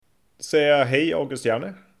säger jag hej August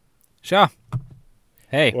Järner. Tja!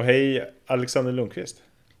 Hej! Och hej Alexander Lundqvist.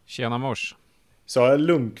 Tjena mors. Sa jag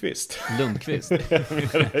Lundqvist? Lundqvist.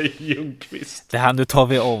 Ljungqvist. Det här nu tar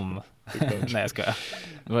vi om. Nej, jag skojar.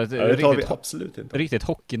 Det var ett Det tar vi riktigt, absolut inte. riktigt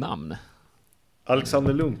hockeynamn.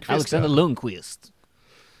 Alexander Lundqvist. Alexander Lundqvist.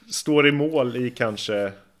 Står i mål i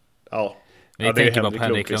kanske... Ja, Vi det är tänker bara på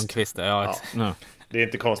Henrik Lundqvist. Ja. Ja. Det är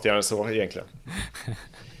inte konstigare än så egentligen.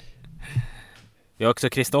 Vi har också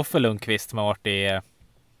Kristoffer Lundqvist som har varit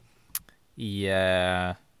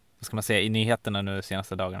vad ska man säga, i nyheterna nu de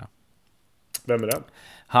senaste dagarna. Vem är det?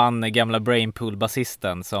 Han gamla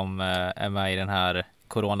Brainpool-basisten som är med i den här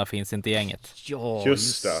Corona finns inte gänget. Ja,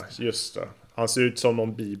 Just det. Han ser ut som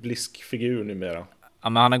någon biblisk figur numera. Ja,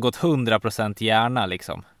 men han har gått 100% hjärna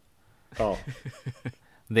liksom. Ja,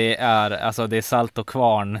 Det är salt och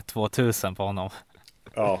kvarn 2000 på honom.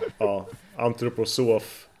 ja.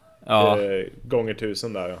 Antroposof Ja, gånger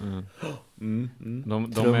 1000 där. Ja.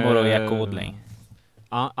 trummor och ekodling.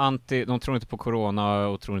 De tror inte på corona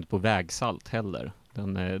och tror inte på vägsalt heller.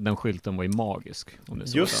 Den skylten var ju magisk. Om det är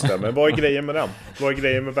så. Just det, men vad är grejen med den? Vad är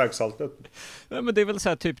grejen med vägsaltet? Ja, men det är väl så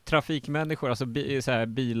här typ trafikmänniskor, alltså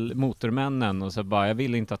motormännen och så bara, jag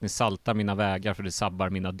vill inte att ni saltar mina vägar för det sabbar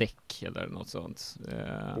mina däck eller något sånt.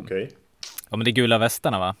 Okej. Ja, men det är gula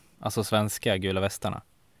västarna va? Alltså svenska gula västarna.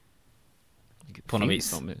 På något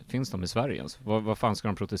vis. Finns de i Sverige ens? Vad fan ska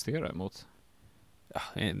de protestera emot? Ja,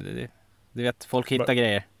 du vet, folk hittar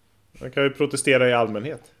grejer. Man kan ju protestera i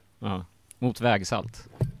allmänhet. Ja. Mot vägsalt.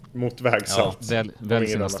 Mot vägsalt. Välj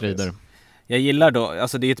sina strider. Jag gillar då,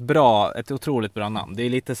 alltså det är ett otroligt bra namn. Det är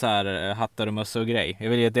lite så här hattar och mössor och grej. Jag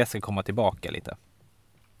vill ju att det ska komma tillbaka lite.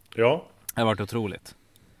 Ja. Det har varit otroligt.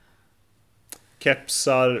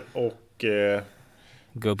 Kepsar och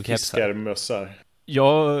Gubbkepsar. fiskarmössar.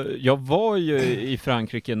 Jag var ju i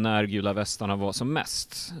Frankrike när gula västarna var som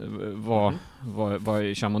mest. Var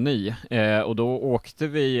i Chamonix. Och då åkte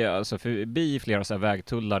vi alltså förbi flera så här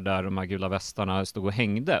vägtullar där de här gula västarna stod och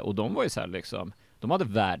hängde. Och de var ju så här liksom, de hade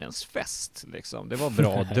världens fest liksom. Det var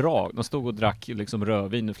bra drag. De stod och drack liksom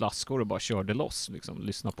rödvin i flaskor och bara körde loss liksom.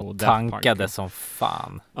 Lyssna på Tankade som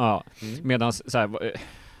fan. Ja, medan så här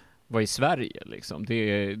var i Sverige liksom. Det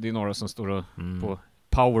är några som står och på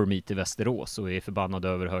Power Meet i Västerås och är förbannade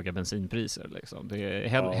över höga bensinpriser liksom. Det är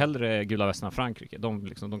hellre gula västarna Frankrike.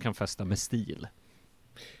 De kan festa med stil.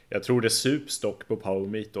 Jag tror det sups dock på Power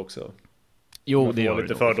Meet också. Jo, det gör lite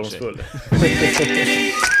lite fördomsfull.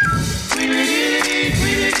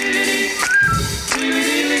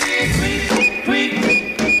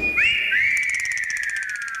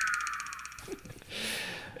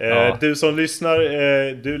 Du som lyssnar,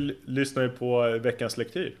 du lyssnar ju på veckans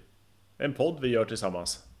lektyr. En podd vi gör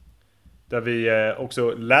tillsammans. Där vi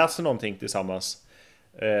också läser någonting tillsammans.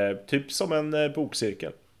 Typ som en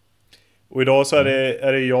bokcirkel. Och idag så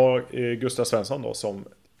är det jag, Gustav Svensson då, som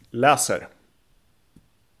läser.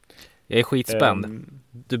 Jag är skitspänd.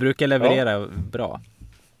 Du brukar leverera bra.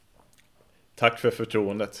 Tack för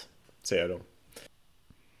förtroendet, säger jag då.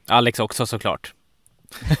 Alex också såklart.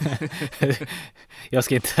 Jag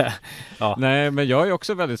ska inte... Ja. Nej, men jag är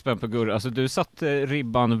också väldigt spänd på Gurra. Alltså du satte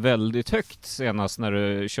ribban väldigt högt senast när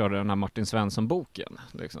du körde den här Martin Svensson-boken.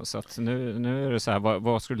 Liksom. Så att nu är det så här,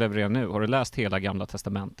 vad ska du leverera nu? Har du läst hela Gamla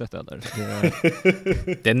Testamentet eller?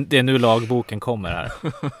 Det är nu lagboken kommer här.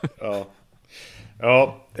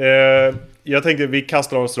 Jag tänkte vi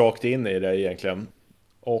kastar oss rakt in i det egentligen.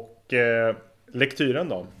 Och lektyren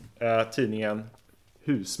då är tidningen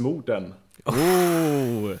Husmorden.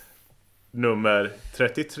 Nummer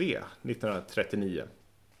 33 1939.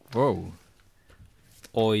 Wow.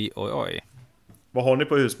 Oj. Vad har ni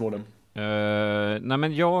på Husmorden? Nej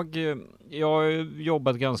men jag har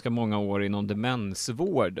jobbat ganska många år inom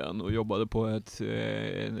demensvården och jobbade på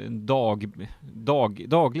en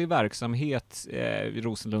daglig verksamhet vid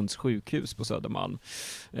Rosenlunds sjukhus på Södermalm.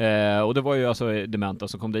 Och det var ju alltså dementa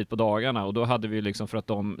som kom dit på dagarna och då hade vi liksom för att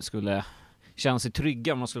de skulle känna sig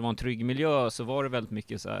trygga, om man skulle vara en trygg miljö så var det väldigt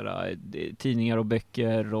mycket så här, tidningar och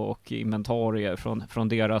böcker och inventarier från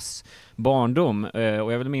deras barndom.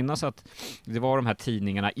 Och jag vill minnas att det var de här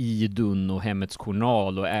tidningarna Idun och Hemmets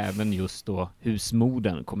Journal och även just då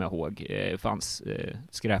Husmorden kommer jag ihåg fanns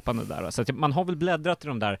skräpande där. Så att man har väl bläddrat i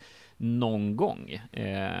de där någon gång,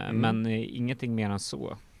 men ingenting mer än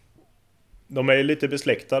så. De är lite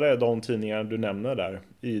besläktade, de tidningar du nämner där,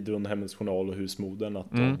 Idun, Hemmets Journal och Husmorden,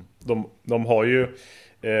 att de har ju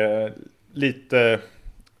lite,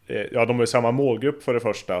 de har ju samma målgrupp för det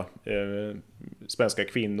första, svenska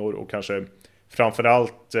kvinnor och kanske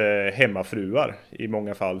framförallt hemmafruar i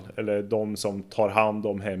många fall, eller de som tar hand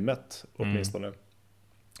om hemmet åtminstone.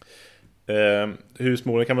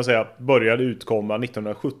 Husmodern kan man säga började utkomma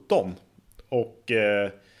 1917. Och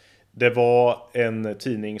det var en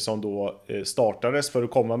tidning som då startades för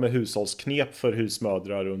att komma med hushållsknep för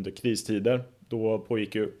husmödrar under kristider. Då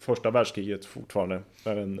pågick ju första världskriget fortfarande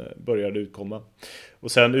när den började utkomma.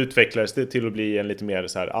 Och sen utvecklades det till att bli en lite mer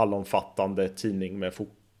så här allomfattande tidning med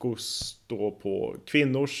fokus då på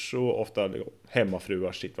kvinnors och ofta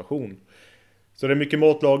hemmafruars situation. Så det är mycket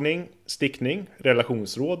matlagning, stickning,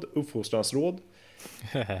 relationsråd, uppfostransråd.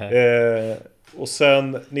 Och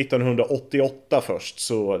sen 1988 först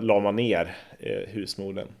så la man ner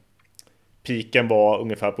husmodern. Piken var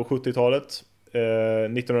ungefär på 70-talet.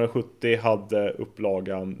 1970 hade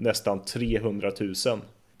upplagan nästan 300 000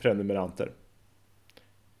 prenumeranter.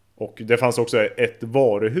 Och det fanns också ett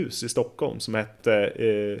varuhus i Stockholm som hette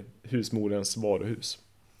Husmoderns varuhus.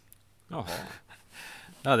 Jaha.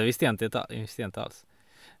 Ja, det visste jag inte alls.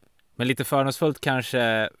 Men lite fördomsfullt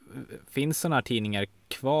kanske, finns sådana här tidningar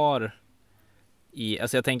kvar i,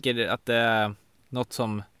 alltså jag tänker att det är något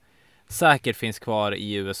som säkert finns kvar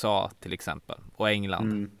i USA till exempel och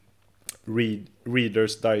England.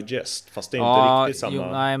 Readers Digest, fast det är inte riktigt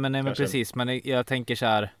samma. Nej men precis, men jag tänker så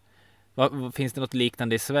här, finns det något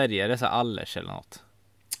liknande i Sverige? Är det så här Allers eller något?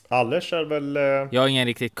 Allers är väl jag har ingen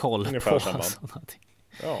riktigt koll på samma.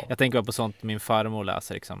 Ja. Jag tänker på sånt min farmor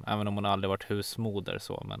läser liksom, även om hon aldrig varit husmoder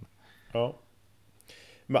så, men ja.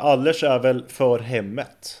 Men Allers är väl för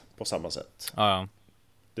hemmet på samma sätt. Ja.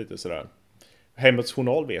 Lite sådär. Hemmets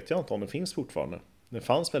journal vet jag inte om det finns fortfarande. Det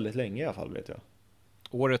fanns väldigt länge i alla fall, vet jag.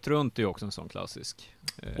 Året runt är ju också en sån klassisk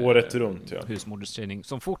Året runt, ja. husmoderstidning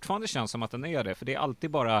som fortfarande känns som att den är det, för det är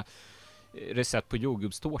alltid bara recept på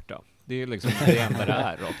jordgubbstårta. Det är liksom det enda det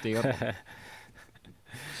är rakt igenom.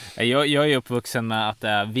 Jag är uppvuxen med att det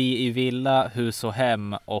är Vi i villa, Hus och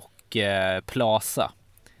hem och Plaza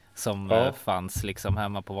som fanns liksom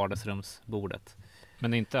hemma på vardagsrumsbordet.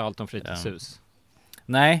 Men inte allt om fritidshus.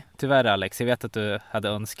 Nej, tyvärr Alex. Jag vet att du hade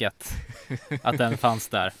önskat att den fanns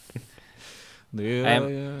där. Det är,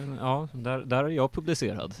 ja, där är jag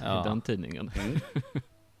publicerad i den tidningen.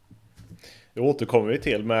 Det återkommer vi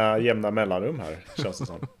till med jämna mellanrum här, känns det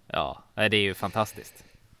som. Ja, det är ju fantastiskt.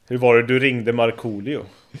 Hur var det du ringde Markoolio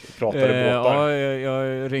och pratade båtar? Ja,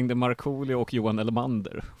 jag ringde Markoolio och Johan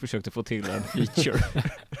Elmander. Försökte få till en feature.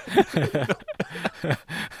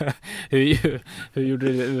 hur gjorde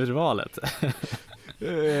du urvalet?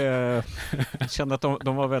 Jag kände att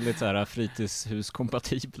de var väldigt så här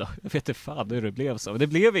fritidshuskompatibla. Jag vet inte fan hur det blev så. Det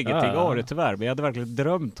blev ingenting av det tyvärr, men jag hade verkligen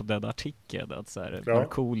drömt om den artikeln. Att så här,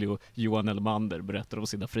 Markoolio och Johan Elmander berättar om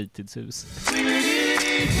sina fritidshus.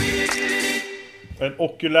 En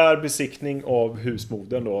okulär besiktning av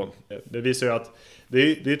husmodern då. Det visar ju att det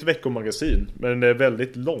är ett veckomagasin, men det är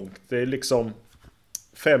väldigt långt. Det är liksom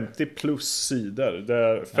 50 plus sidor. Det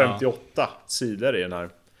är 58 sidor i den här.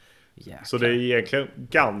 Jäklar. Så det är egentligen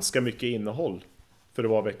ganska mycket innehåll för att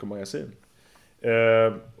vara veckomagasin.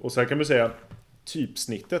 Och sen kan man säga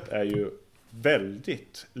typsnittet är ju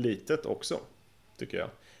väldigt litet också, tycker jag.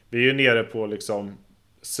 Vi är ju nere på liksom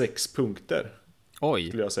 6 punkter. Oj.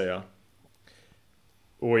 Skulle jag säga.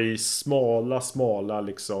 Och i smala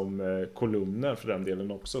liksom kolumner för den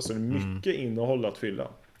delen också. Så det är mycket innehåll att fylla.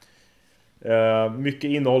 Mycket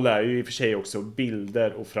innehåll är ju i och för sig också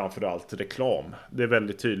bilder och framförallt reklam. Det är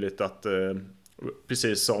väldigt tydligt att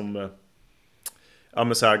precis som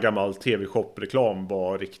så här gammal tv-shop-reklam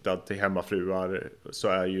var riktad till hemmafruar, så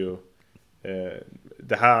är ju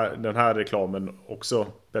den här reklamen också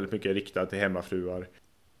väldigt mycket riktad till hemmafruar.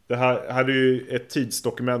 Det här hade ju ett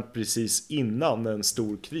tidsdokument precis innan en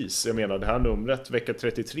stor kris. Jag menar, det här numret, vecka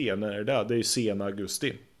 33, när är det är ju sena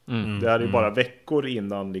augusti. Det här är ju bara veckor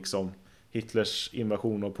innan liksom Hitlers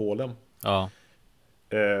invasion av Polen. Ja.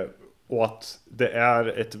 Och att det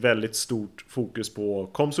är ett väldigt stort fokus på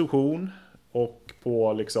konsumtion och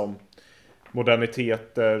på liksom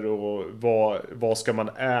moderniteter och vad ska man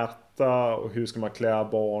äta och hur ska man klä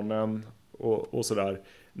barnen och sådär.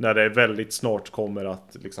 När det väldigt snart kommer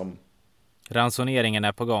att liksom... Ransoneringen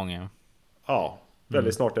är på gång. Ja,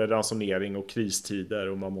 väldigt snart är det ransonering och kristider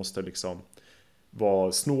och man måste liksom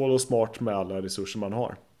vara snål och smart med alla resurser man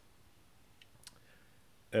har.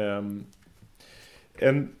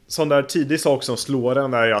 En sån där tidig sak som slår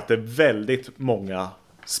en är att det är väldigt många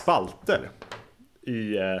spalter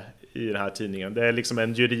i den här tidningen. Det är liksom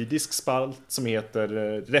en juridisk spalt som heter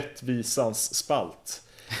Rättvisans spalt.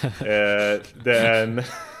 Det är en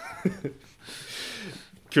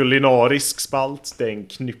kulinarisk spalt, det är en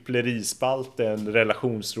knypplerispalt, det är en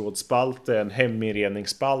relationsrådsspalt, det är en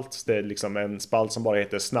heminredningsspalt, det är liksom en spalt som bara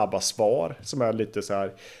heter snabba svar, som är lite så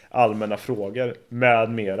här allmänna frågor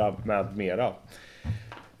med mera.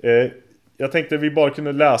 jag tänkte vi bara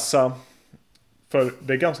kunde läsa, för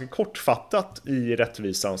det är ganska kortfattat i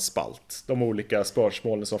rättvisans spalt, de olika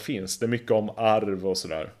spörsmålen som finns. Det är mycket om arv och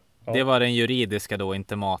sådär. Ja. Det var den juridiska då,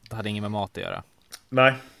 inte mat. Hade inget med mat att göra.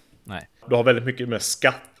 Nej. Nej. Du har väldigt mycket med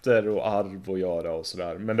skatter och arv att göra och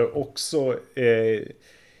sådär. Men det är också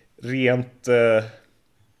rent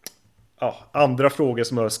andra frågor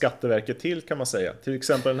som hör Skatteverket till, kan man säga. Till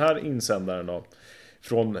exempel den här insändaren då,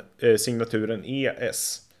 från signaturen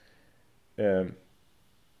ES.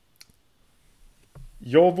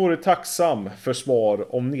 Jag vore tacksam för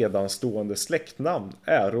svar om nedanstående släktnamn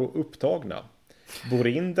äro upptagna.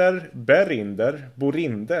 Borinder, Berinder,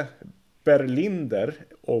 Borinde, Berlinder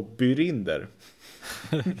och Byrinder.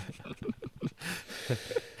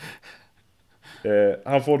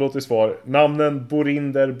 Han får då till svar: namnen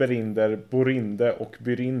Borinder, Berinder, Borinde och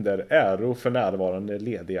Byrinder äro för närvarande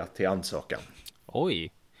lediga till ansökan.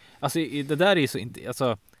 Oj. Alltså det där är ju så inte...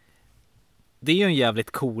 Alltså, det är ju en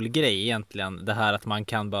jävligt cool grej egentligen. Det här att man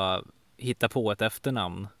kan bara hitta på ett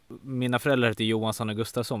efternamn. Mina föräldrar hette Johansson och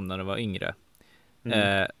Gustafsson när de var yngre.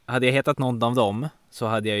 Hade jag hetat någon av dem så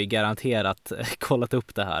hade jag ju garanterat kollat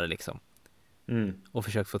upp det här liksom. Och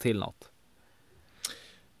försökt få till något.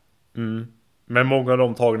 Men många av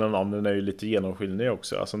de tagna namnen är ju lite genomskinliga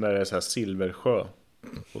också. Alltså när det är så här Silversjö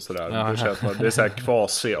och sådär. Ja. Det känns det är så här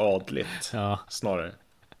kvasi-adligt snarare.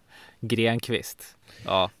 Grenqvist.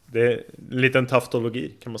 Ja. Det är en liten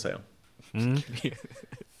taftologi kan man säga.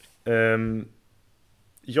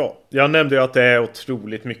 Ja, jag nämnde ju att det är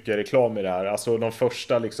otroligt mycket reklam i det här. Alltså de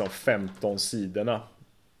första liksom 15 sidorna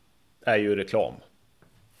är ju reklam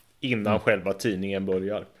innan själva tidningen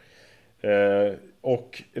börjar.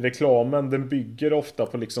 Och reklamen, den bygger ofta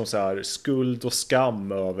på liksom så här skuld och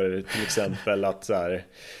skam över till exempel att så här,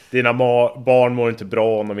 dina barn mår inte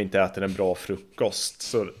bra om de inte äter en bra frukost,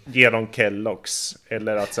 så ge dem Kellogg's.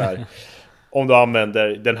 Eller att så här, om du använder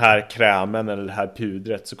den här krämen eller det här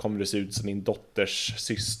pudret så kommer det se ut som din dotters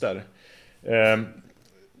syster.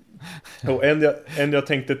 Och en jag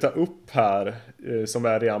tänkte ta upp här, som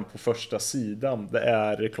är redan på första sidan, det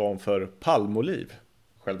är reklam för Palmolive,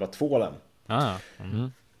 själva tvålen.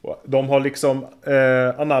 De har liksom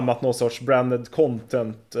anammat någon sorts branded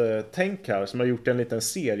content-tänk här, som har gjort en liten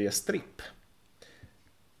seriestripp.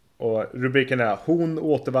 Och rubriken är: hon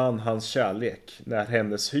återvann hans kärlek när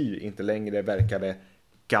hennes hy inte längre verkade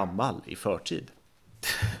gammal i förtid.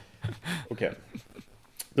 Okej.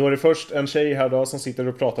 Då är det först en tjej här då som sitter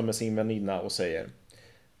och pratar med sin väninna och säger: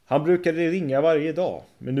 han brukade ringa varje dag,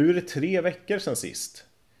 men nu är det 3 veckor sedan sist.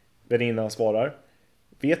 Väninnan svarar: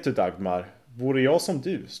 vet du Dagmar, vore jag som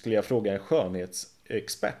du skulle jag fråga en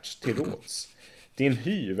skönhetsexpert till råds. Din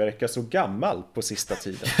hy verkar så gammal på sista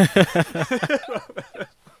tiden.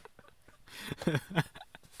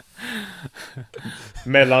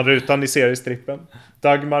 Mellanrutan i seriestrippen: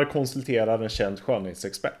 Dagmar konsulterar en känd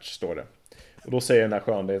skönhetsexpert, står det. Och då säger den här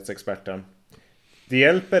skönhetsexperten: det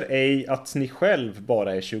hjälper ej att ni själv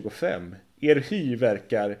bara är 25. Er hy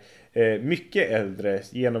verkar mycket äldre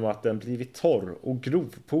genom att den blivit torr och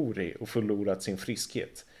grovporig och förlorat sin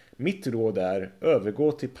friskhet. Mitt råd är: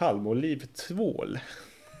 övergå till Palmolive tvål.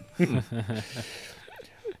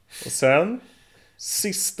 Och sen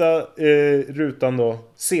sista rutan då: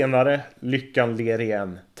 senare, lyckan ler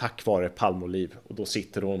igen tack vare Palmolive. Och då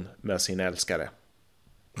sitter hon med sin älskare.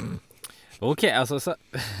 Okej, alltså så...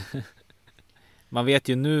 Man vet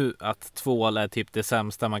ju nu att tvål är typ det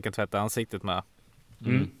sämsta man kan tvätta ansiktet med.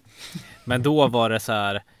 Men då var det så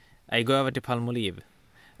här: nej, gå över till Palmolive.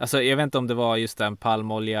 Alltså jag vet inte om det var just den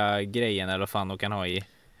palmolja-grejen eller vad fan de kan ha i.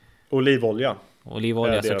 Olivolja.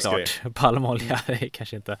 Olivolja såklart. Palmolja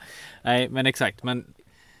kanske inte. Nej, men exakt. Men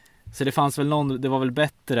så det fanns väl någon, det var väl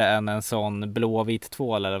bättre än en sån blåvit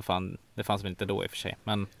tvål eller fan. Det fanns väl inte då i och för sig.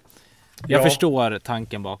 Men jag förstår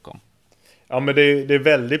tanken bakom. Ja, men det är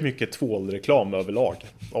väldigt mycket tvålreklam överlag.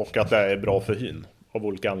 Och att det är bra för hyn av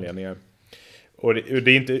olika anledningar. Och det är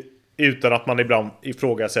inte utan att man ibland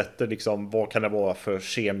ifrågasätter liksom, vad kan det vara för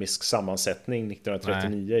kemisk sammansättning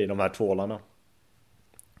 1939 i de här tvålarna.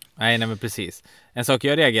 Nej, men precis. En sak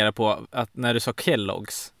jag reagerar på, att när du sa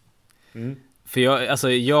Kellogg's. För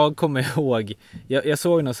jag kommer ihåg, jag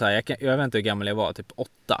såg något så här, jag vet inte hur gammal jag var, typ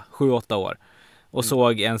 7-8 år. Och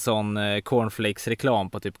såg en sån cornflakes-reklam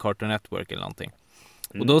på typ Cartoon Network eller någonting.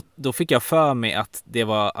 Och då fick jag för mig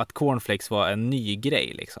att cornflakes var en ny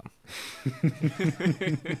grej liksom.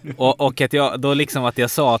 och att jag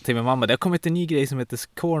sa till min mamma: det har kommit en ny grej som heter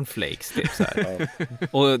cornflakes typ så här.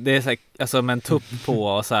 Och det är så här, alltså med en tupp på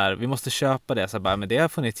och så här, vi måste köpa det så här, bara, men det har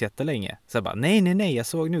funnits jättelänge. Så jag bara, nej, jag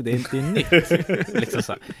såg nu det är nytt. Liksom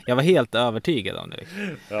så här. Jag var helt övertygad om det.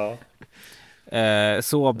 Liksom. Ja.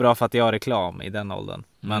 Så bra för att jag har reklam i den åldern.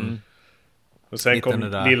 Men Och sen kom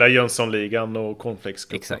 1900 Lilla Jönssonligan och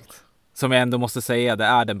Cornflakescupen. exakt. Som jag ändå måste säga, det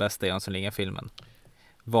är den bästa Jönssonligan-filmen.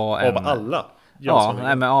 Av alla Ja, Jönssonligan.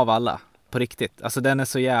 nej, men av alla. På riktigt. Alltså den är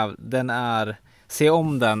så den är... Se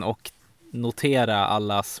om den och notera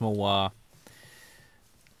alla små...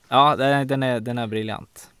 Ja, den är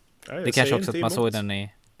briljant. Ja, jag Det kanske säger också att inte man såg emot. den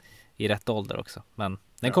i rätt ålder också. Men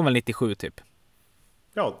den kom väl 97 typ.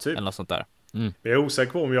 Ja, typ. Eller något sånt där. Jag är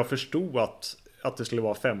osäker på om jag förstod att det skulle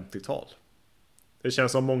vara 50-tal. Det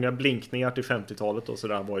känns som många blinkningar till 50-talet och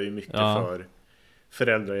sådär var ju mycket för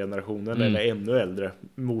föräldragenerationen eller ännu äldre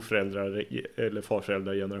morföräldrar eller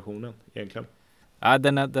farföräldragenerationen egentligen. Ja,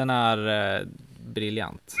 den är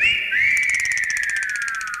briljant.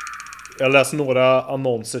 Jag läser några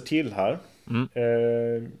annonser till här.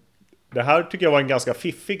 Det här tycker jag var en ganska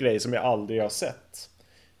fiffig grej som jag aldrig har sett.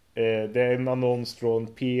 Det är en annons från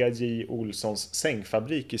P.J. Olssons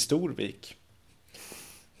sängfabrik i Storvik.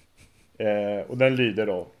 Och den lyder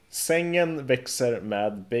då: sängen växer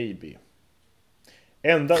med baby.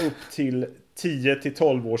 Ända upp till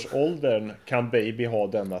 10-12 års åldern kan baby ha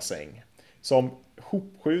denna säng. Som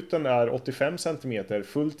hopskjuten är 85 cm,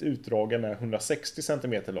 fullt utdragen är 160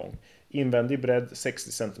 cm lång. Invändig bredd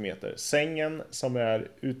 60 cm. Sängen, som är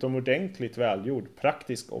utomordentligt välgjord,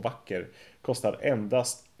 praktisk och vacker, kostar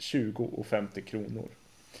endast 20,50 kronor.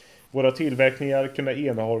 Våra tillverkningar kunna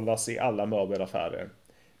innehållas i alla möbelaffärer.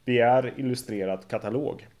 Begär illustrerad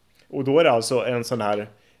katalog. Och då är det alltså en sån här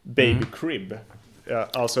baby crib.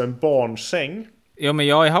 Alltså en barnsäng. Ja, men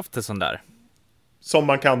jag har ju haft en sån där. Som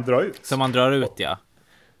man kan dra ut. Som man drar ut, ja.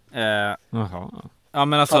 Jaha. Ja,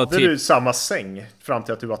 men alltså Hade du samma säng fram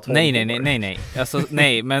till att du var 12 år? Nej. Alltså,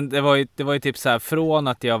 nej, men det var ju typ så här från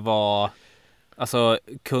att jag var... Alltså,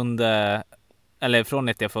 eller från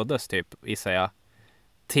att jag föddes typ, gissar jag.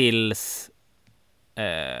 Tills...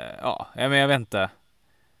 men jag vet inte.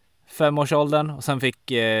 5-årsåldern. Och sen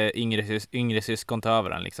fick yngre syskon ta över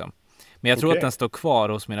den liksom. Men jag tror att den står kvar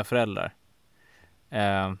hos mina föräldrar.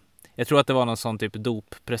 Jag tror att det var någon sån typ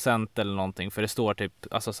doppresent eller någonting. För det står typ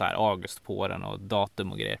alltså så här August på den och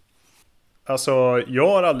datum och grejer. Alltså, jag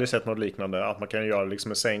har aldrig sett något liknande. Att man kan göra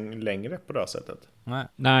liksom en säng längre på det här sättet.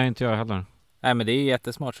 Nej, inte jag heller. Nej, men det är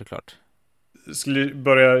jättesmart såklart. Skulle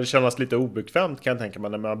börja kännas lite obekvämt kan jag tänka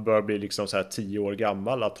mig. När man bör bli liksom så här 10 år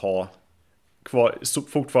gammal. Att ha kvar,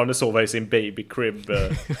 fortfarande sova i sin baby crib.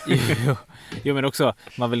 Jo, men också,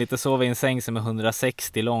 man vill inte sova i en säng som är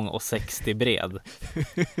 160 lång och 60 bred.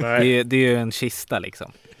 Nej. Det är ju en kista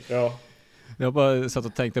liksom. Ja. Jag bara satt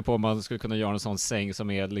och tänkte på om man skulle kunna göra en sån säng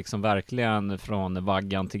som är liksom verkligen från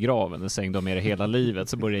vaggan till graven. En säng de är det hela livet.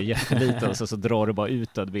 Så börjar det jätteliten och så drar det bara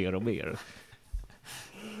ut det mer och mer.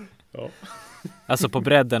 Ja. Alltså på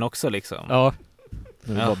bredden också liksom. Ja.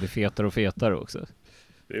 Det bara blir fetare och fetare också.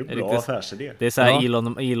 Det är en bra affärsidé. Det är så här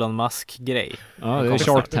Elon Musk-grej. Ja, det är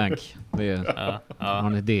Shark Tank. Det är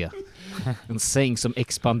en idé. En säng som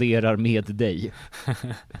expanderar med dig.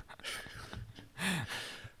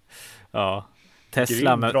 Ja.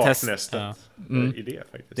 Tesla med Tesla. Idé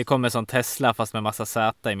faktiskt. Det kommer som Tesla fast med massa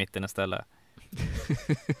Z i mitten istället.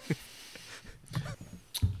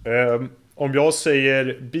 Om jag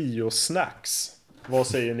säger biosnacks, vad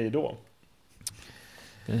säger ni då?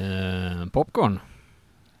 Popcorn.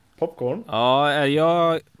 Popcorn?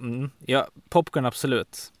 Ja, popcorn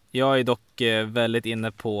absolut. Jag är dock väldigt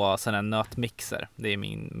inne på sån här nötmixer. Det är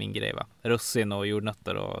min grej, va? Russin och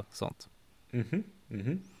jordnötter och sånt.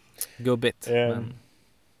 Gubbigt.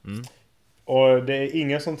 Och det är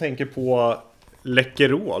ingen som tänker på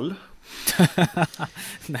Läkerol.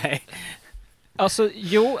 Nej. Alltså,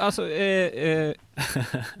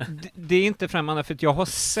 det är inte främmande för att jag har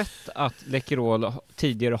sett att Läkerol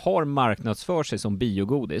tidigare har marknadsför sig som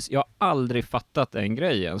biogodis. Jag har aldrig fattat den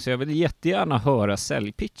grejen, så jag vill jättegärna höra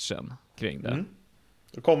säljpitchen kring det.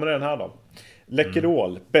 Då kommer den här då.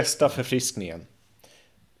 Läkerol, bästa förfriskningen.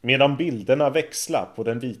 Medan bilderna växlar på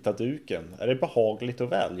den vita duken är det behagligt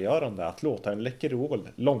och välgörande att låta en Läkerol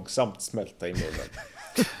långsamt smälta i munnen.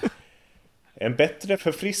 En bättre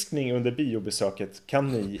förfriskning under biobesöket kan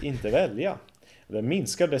ni inte välja. Den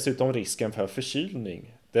minskar dessutom risken för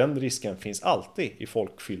förkylning. Den risken finns alltid i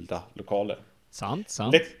folkfyllda lokaler. Sant.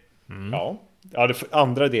 Ja, det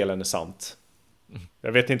andra delen är sant.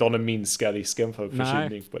 Jag vet inte om den minskar risken för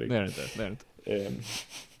förkylning. Nej, det är det inte.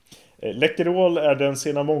 Läkerol är den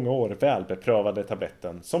sedan många år välbeprövade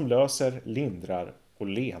tabletten som löser, lindrar och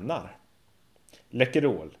lenar.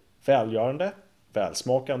 Läkerol, välgörande,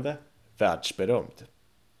 välsmakande, världsberömd.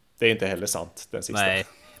 Det är inte heller sant, den sista. Nej,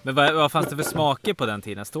 men vad fanns det för smaker på den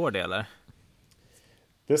tiden? Står det eller?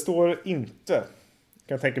 Det står inte.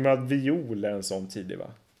 kan tänka mig att viol är en sån tidig, va?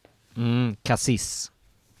 Cassis.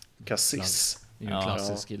 Cassis. Det är ju en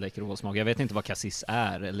klassisk Läkerol-smak. Jag vet inte vad cassis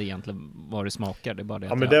är eller egentligen vad det smakar. Det är bara det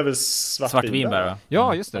Ja, men det är väl svartvinbär, va?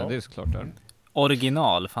 Ja, just det. Det är såklart där.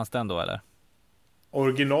 Original, fanns den då eller?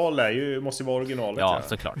 Original måste ju vara originalet. Ja,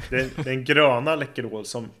 såklart. Det är en gröna Läkerol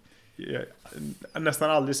som jag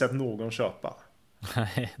nästan aldrig sett någon köpa.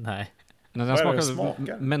 Nej. Men den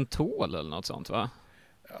smakar mentol eller något sånt, va?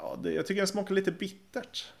 Ja, jag tycker den smakar lite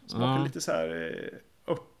bittert. Smakar lite så här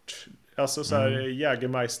ört. Alltså så här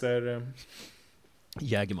Jägermeister.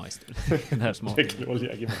 Den här smaken. Läkerol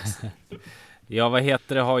Jägermeister. Ja, vad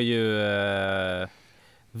heter det, har ju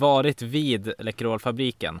varit vid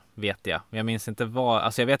Läkerolfabriken, vet jag. Men jag minns inte var,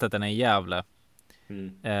 alltså jag vet att den är i Gävle.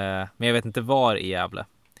 Men jag vet inte var i Gävle.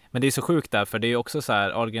 Men det är så sjukt där, för det är ju också så här,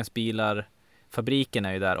 Ahlgrens bilar, fabriken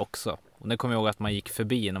är ju där också. Och det kommer jag ihåg att man gick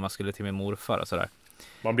förbi när man skulle till min morfar och sådär.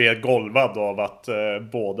 Man blir golvad av att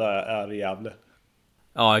båda är i Gävle.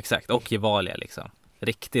 Ja, exakt. Och Gevalia liksom.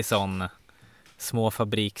 Riktig sån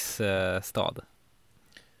småfabriksstad.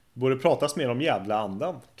 Borde pratas mer om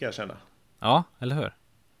Gävle-andan, kan jag känna. Ja, eller hur?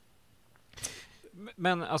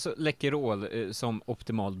 Men alltså Läkerol som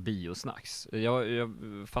optimal biosnacks. Jag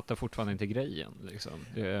fattar fortfarande inte grejen liksom.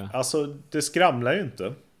 Alltså det skramlar ju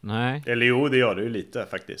inte. Nej. Eller jo, det gör det ju lite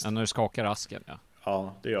faktiskt. Ja, när du skakar asken, ja.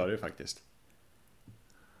 Ja, det gör det ju faktiskt.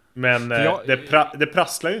 Men det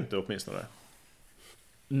prasslar ju inte åtminstone.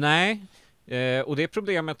 Nej. Och det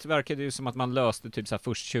problemet verkade ju som att man löste typ så här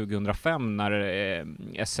först 2005 när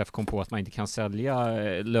SF kom på att man inte kan sälja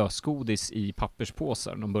lösgodis i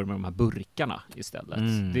papperspåsar. De började med de här burkarna istället.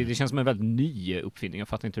 Det känns som en väldigt ny uppfinning. Jag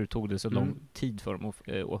fattar inte hur det tog det så lång tid för dem att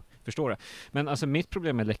förstå det. Men alltså mitt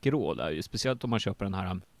problem med Läkerol är ju, speciellt om man köper den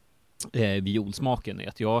här violsmaken, är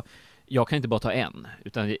att jag kan inte bara ta en,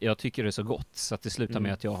 utan jag tycker det är så gott så att det slutar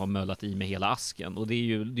med att jag har möllat i mig hela asken, och det är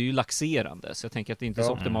ju laxerande, så jag tänker att det inte är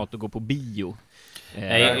så optimalt att gå på bio.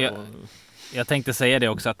 Jag tänkte säga det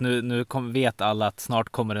också, att nu vet alla att snart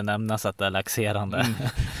kommer det nämnas att det är laxerande.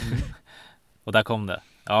 Och där kom det.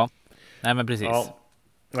 Ja, nej men precis. Ja.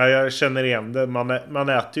 Nej, jag känner igen det. Man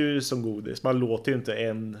äter ju som godis. Man låter ju inte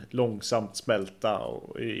en långsamt smälta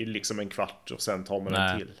i liksom en kvart och sen tar man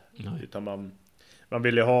en till. Utan man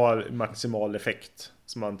vill ju ha maximal effekt.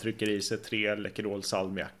 Så man trycker i sig 3 Läkerol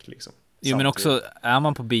salmiak liksom. Jo, men också är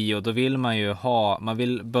man på bio, då vill man ju man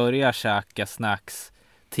vill börja käka snacks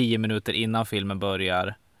 10 minuter innan filmen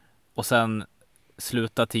börjar. Och sen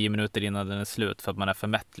sluta 10 minuter innan den är slut, för att man är för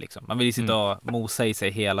mätt liksom. Man vill ju sitta och mosa i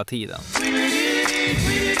sig hela tiden.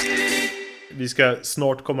 Vi ska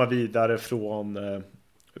snart komma vidare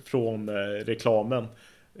från reklamen.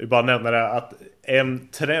 Jag bara nämna det att en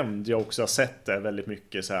trend jag också har sett är väldigt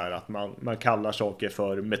mycket så här att man kallar saker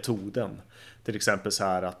för metoden. Till exempel så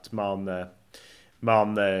här att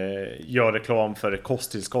man gör reklam för ett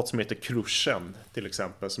kosttillskott som heter Kruschen till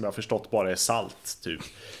exempel, som jag har förstått bara är salt typ.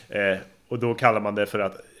 Och då kallar man det för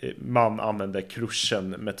att man använder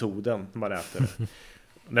Kruschen-metoden när man äter det.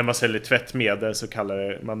 När man säljer tvättmedel så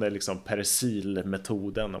kallar man det liksom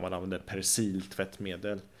persilmetoden, när man använder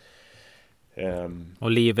persiltvättmedel.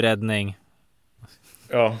 Och livräddning.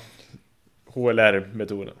 Ja,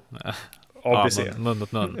 HLR-metoden. ABC. Ja, mun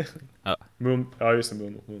mot mun. Ja, just det,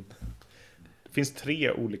 mun mot mun. Det finns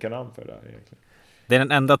 3 olika namn för det här egentligen. Det är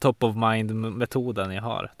den enda top of mind-metoden jag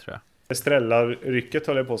har, tror jag. Estrella-rycket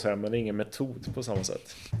håller jag på att säga, men det är ingen metod på samma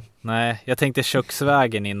sätt. Nej, jag tänkte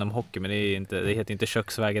köksvägen inom hockey, men det heter inte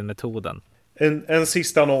köksvägen-metoden. En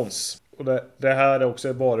sista annons. Och det här är också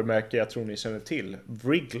ett varumärke jag tror ni känner till.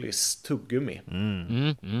 Wrigley's tuggummi.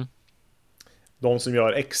 De som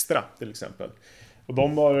gör extra till exempel. Och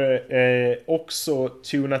de har också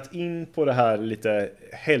tunat in på det här lite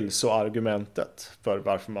hälsoargumentet för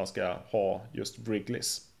varför man ska ha just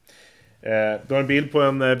Wrigley's. Du har en bild på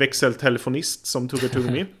en växeltelefonist som tuggar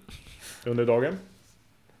tuggummi under dagen.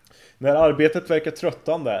 När arbetet verkar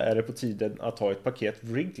tröttande är det på tiden att ta ett paket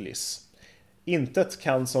Wrigley's. Intet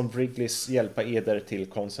kan som Wrigley's hjälpa eder till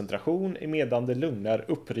koncentration emedan det lugnar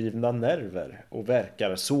upprivna nerver och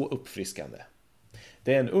verkar så uppfriskande.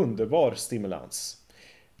 Det är en underbar stimulans.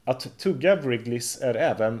 Att tugga Wrigley's är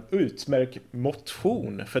även utmärkt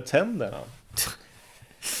motion för tänderna.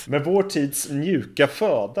 Med vår tids mjuka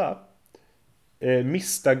föda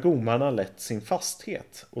mistar gommarna lätt sin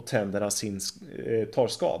fasthet och tänderna tar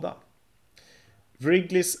skada.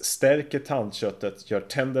 Wrigley's stärker tandköttet, gör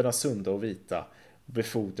tänderna sunda och vita och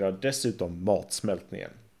befordrar dessutom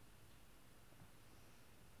matsmältningen.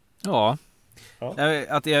 Ja.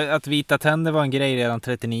 Att vita tänder var en grej redan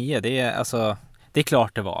 39, det är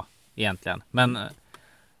klart det var egentligen, men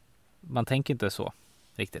man tänker inte så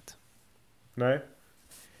riktigt. Nej.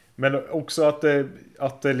 Men också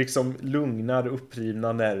att det liksom lugnar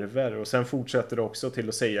upprivna nerver. Och sen fortsätter det också till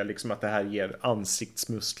att säga liksom att det här ger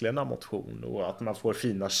ansiktsmusklerna motion. Och att man får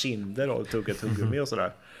fina kinder och tugga tuggummi och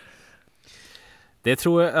sådär. Det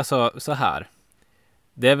tror jag, alltså så här.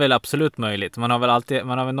 Det är väl absolut möjligt. Man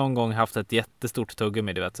har väl någon gång haft ett jättestort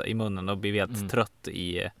tuggummi, du vet, i munnen och blivit helt trött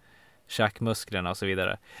i käkmusklerna och så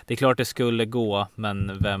vidare. Det är klart det skulle gå,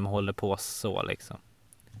 men vem håller på så liksom?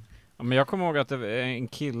 Ja, men jag kommer ihåg att det var en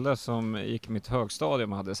kille som gick i mitt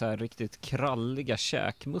högstadium och hade så här riktigt kralliga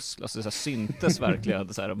käkmuskler, alltså så här syntes verkligen,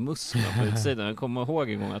 hade så här muskler på utsidan. Jag kommer ihåg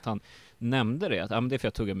en gång att han nämnde det, att men det är för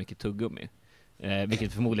att jag tuggar mycket tuggummi.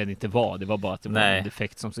 Vilket förmodligen inte var, det var bara att det var en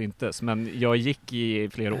defekt som syntes. Men jag gick i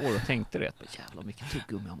flera år och tänkte det, jävla mycket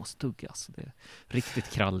tuggummi jag måste tugga, alltså. Det är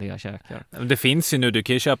riktigt kralliga käkar. Det finns ju nu, du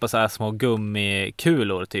kan ju köpa så här små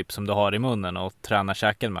gummikulor typ som du har i munnen och träna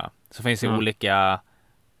käken med. Så finns det olika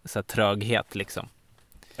så här tröghet liksom.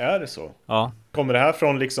 Är det så? Ja. Kommer det här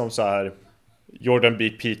från liksom så här Jordan B.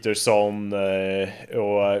 Peterson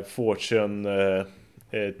och Fortune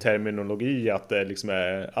terminologi, att det liksom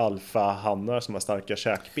är alfahannar som har starka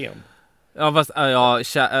käkben? Ja, fast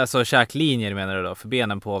alltså käklinjer menar du då? För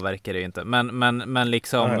benen påverkar det ju inte. Men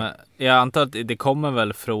liksom, jag antar att det kommer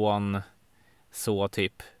väl från så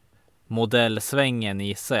typ modellsvängen,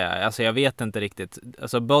 gissar jag. Alltså jag vet inte riktigt.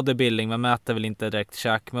 Alltså bodybuilding, man mäter väl inte direkt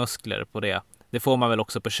käkmuskler på det. Det får man väl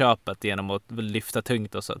också på köpet genom att lyfta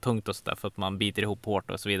tungt och så där, för att man biter ihop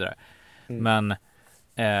hårt och så vidare. Men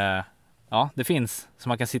ja, det finns. Så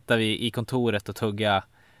man kan sitta i kontoret och tugga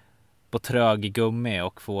på trög gummi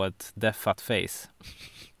och få ett death face.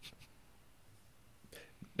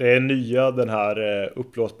 Det är nya, den här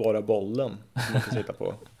uppblåsbara bollen som man kan sitta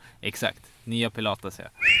på. Exakt, nya pilates, ja.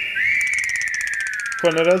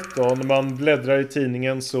 Generellt då, när man bläddrar i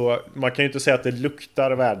tidningen, så man kan ju inte säga att det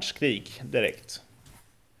luktar världskrig direkt.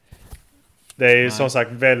 Det är ju som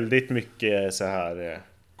sagt väldigt mycket så här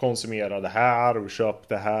konsumera det här och köp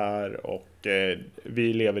det här, och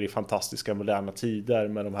vi lever i fantastiska moderna tider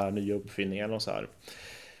med de här nya uppfinningarna och så här.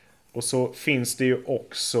 Och så finns det ju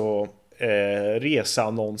också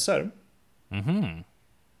reseannonser.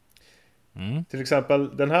 Till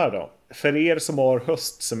exempel den här då. För er som har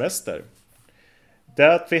höstsemester.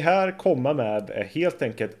 Det vi här kommer med är helt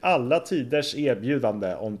enkelt alla tiders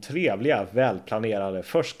erbjudande om trevliga, välplanerade,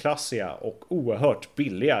 förstklassiga och oerhört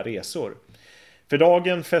billiga resor. För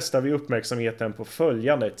dagen fästar vi uppmärksamheten på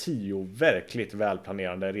följande 10 verkligt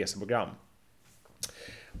välplanerade reseprogram.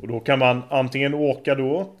 Och då kan man antingen åka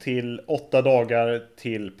då till 8 dagar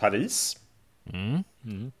till Paris.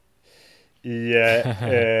 I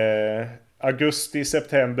augusti,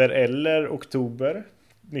 september eller oktober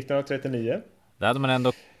 1939. Det hade man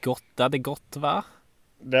ändå gått, det hade gått, va?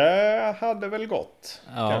 Det hade väl gått,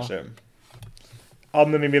 kanske.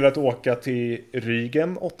 Hade ni velat åka till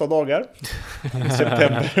Rügen 8 dagar i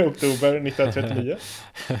september, oktober 1939?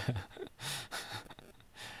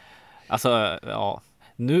 Alltså, ja.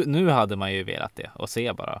 Nu hade man ju velat det och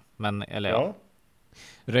se bara. Men, eller ja.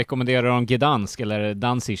 Rekommenderar de Gdansk eller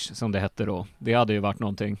Danzig som det hette då? Det hade ju varit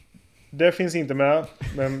någonting. Det finns inte med.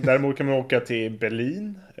 Men däremot kan man åka till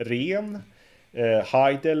Berlin, Ren,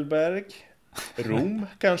 Heidelberg, Rom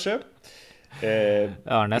kanske.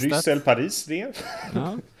 Bryssel, Paris, Ren.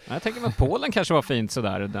 Ja. Jag tänker att Polen kanske var fint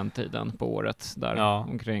sådär den tiden på året där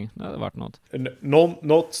omkring. Det hade varit något.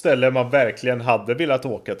 Något ställe man verkligen hade velat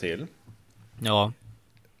åka till. Ja.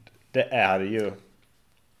 Det är ju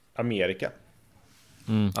Amerika.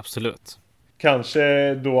 Absolut.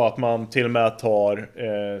 Kanske då att man till och med tar,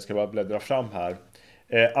 ska bara bläddra fram här,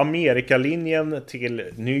 Amerikalinjen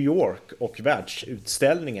till New York och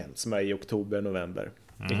världsutställningen som är i oktober-november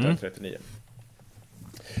 1939.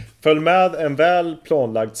 Följ med en väl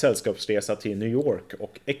planlagd sällskapsresa till New York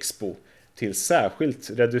och Expo till särskilt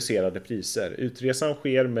reducerade priser. Utresan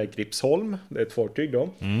sker med Gripsholm, det är ett fartyg då,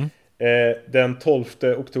 den 12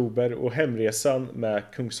 oktober, och hemresan med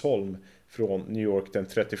Kungsholm från New York den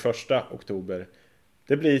 31 oktober.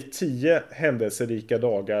 Det blir 10 händelserika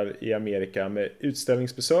dagar i Amerika med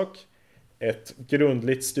utställningsbesök, ett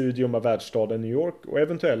grundligt studium av världsstaden New York och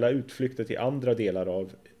eventuella utflykter till andra delar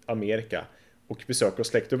av Amerika och besök av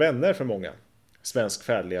släkt och vänner för många. Svensk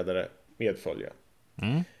färdledare medföljer.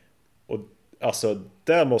 Och alltså,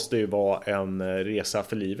 det måste ju vara en resa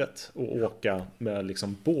för livet och åka med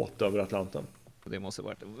liksom båt över Atlanten. Det måste ha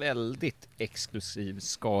varit en väldigt exklusiv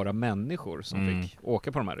skara människor som fick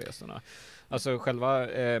åka på de här resorna. Alltså själva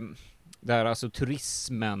där alltså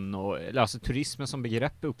turismen som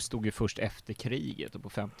begrepp uppstod ju först efter kriget och på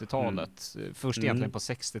 50-talet. Först egentligen på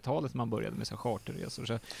 60-talet man började med så charterresor.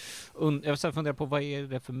 Så jag vill fundera på vad är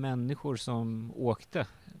det för människor som åkte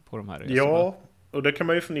på de här resorna? Ja, och det kan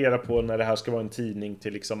man ju fundera på när det här ska vara en tidning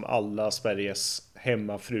till liksom alla Sveriges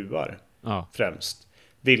hemmafruar främst.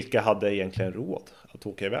 Vilka hade egentligen råd att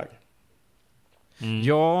åka iväg?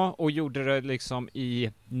 Ja, och gjorde det liksom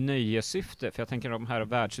i nöjessyfte. För jag tänker de här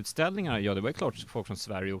världsutställningarna, ja det var ju klart folk från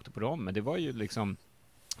Sverige åkte på dem, men det var ju liksom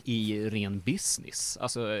i ren business.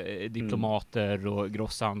 Alltså diplomater och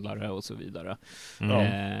grosshandlare och så vidare.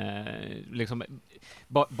 Liksom,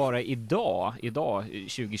 bara idag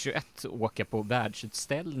 2021 åka på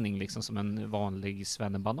världsutställning liksom som en vanlig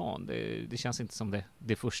svennebanan. Det känns inte som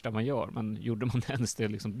det första man gör, men gjorde man ens det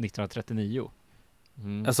liksom 1939?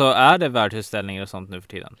 Alltså är det världsutställningar och sånt nu för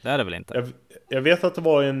tiden? Det är det väl inte? Jag vet att det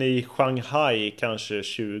var en i Shanghai kanske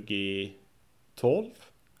 2012.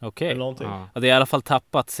 Okej. Ja. Det är i alla fall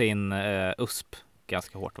tappat sin USP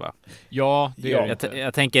ganska hårt, va? Ja, det gör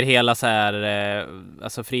jag tänker hela så här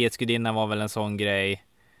alltså Frihetsgudinnan var väl en sån grej.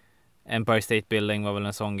 Empire State Building var väl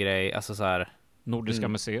en sån grej. Alltså så här Nordiska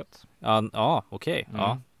museet. Ja, okej.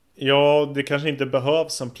 Ja. Ja, det kanske inte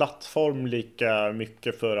behövs en plattform lika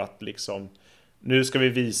mycket för att liksom nu ska vi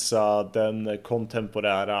visa den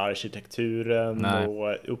kontemporära arkitekturen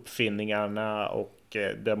och uppfinningarna och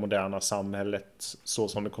det moderna samhället så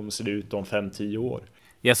som det kommer att se ut om 5-10 år.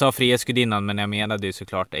 Jag sa Frihetsgudinnan, men jag menade ju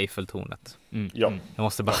såklart Eiffeltornet. Ja. Jag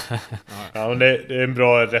måste bara... Ja, men det är en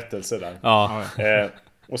bra rättelse där. Ja.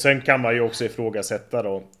 Och sen kan man ju också ifrågasätta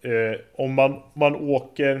då. Om man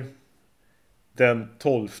åker den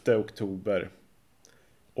 12 oktober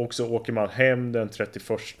och så åker man hem den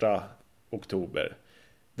 31 oktober.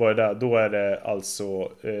 Vad är det? Då är det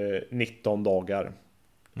alltså 19 dagar.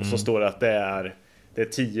 Och så står det att det är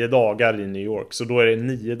 10 dagar i New York. Så då är det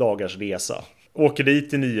 9 dagars resa. Åker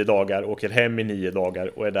dit i 9 dagar, åker hem i 9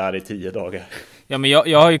 dagar och är där i 10 dagar. Ja, men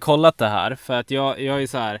jag har ju kollat det här för att jag är ju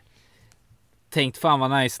så här tänkt fan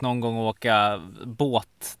vad nice någon gång åka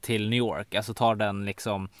båt till New York. Alltså tar den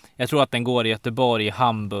liksom, jag tror att den går i Göteborg,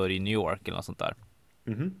 Hamburg, New York eller något sånt där.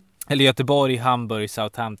 Eller Göteborg, Hamburg,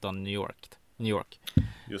 Southampton, New York.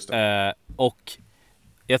 Just det. Och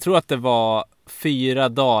jag tror att det var 4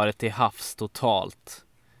 dagar till havs totalt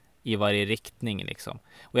i varje riktning liksom.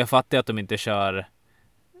 Och jag fattar att de inte kör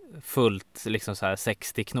fullt liksom så här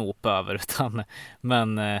 60 knop över utan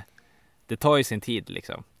men det tar ju sin tid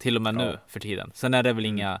liksom. Till och med nu för tiden. Sen är det väl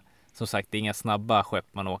inga, som sagt, det är inga snabba skepp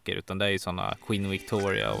man åker utan det är ju sådana Queen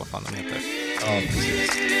Victoria och vad fan de heter. Ja,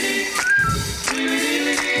 precis.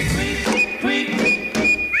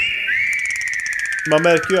 Man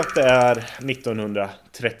märker ju att det är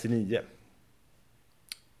 1939.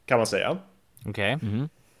 Kan man säga. Okej.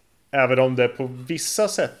 Även om det på vissa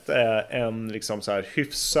sätt är en liksom så här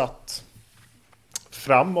hyfsat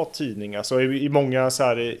framåt tidning. Alltså i många så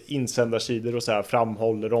här insändarsidor och så här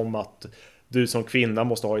framhåller de att du som kvinna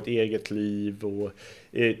måste ha ett eget liv. Och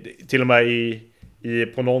till och med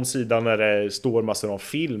på någon sida när det står massor om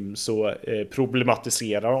film så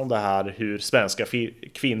problematiserar de det här hur svenska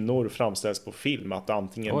kvinnor framställs på film. Att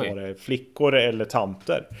antingen bara är flickor eller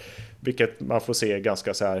tanter. Vilket man får se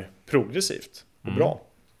ganska så här progressivt och bra.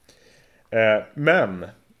 Men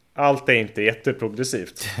allt är inte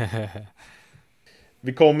jätteprogressivt.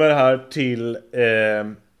 Vi kommer här till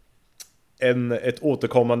ett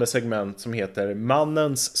återkommande segment som heter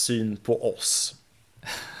Mannens syn på oss.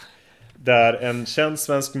 Där en känd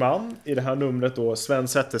svensk man, i det här numret då Sven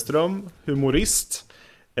Zetterström, humorist,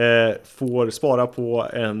 får svara på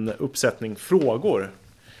en uppsättning frågor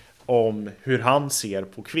om hur han ser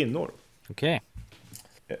på kvinnor. Okej.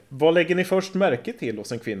 Vad lägger ni först märke till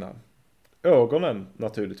hos en kvinna? Ögonen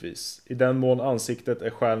naturligtvis. I den mån ansiktet är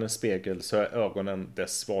själens spegel så är ögonen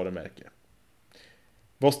dess varumärke.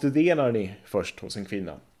 Vad studerar ni först hos en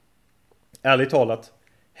kvinna? Ärligt talat,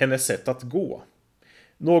 hennes sätt att gå.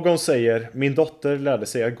 Någon säger, min dotter lärde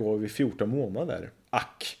sig att gå vid 14 månader.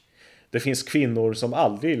 Ack, det finns kvinnor som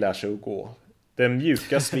aldrig lär sig att gå. Den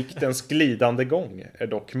mjuka sviktens glidande gång är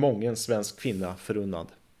dock mången svensk kvinna förunnad.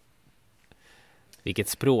 Vilket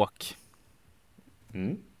språk.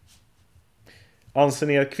 Anser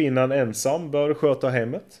ni att kvinnan ensam bör sköta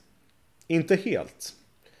hemmet? Inte helt.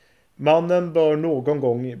 Mannen bör någon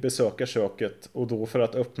gång besöka köket och då för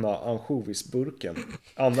att öppna ansjovisburken.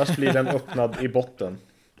 Annars blir den öppnad i botten.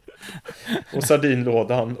 Och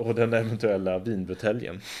sardinlådan och den eventuella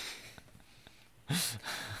vinbuteljen.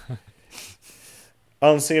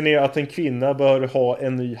 Anser ni att en kvinna bör ha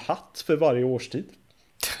en ny hatt för varje årstid?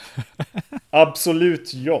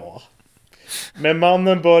 Absolut ja. Men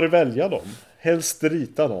mannen bör välja dem, helst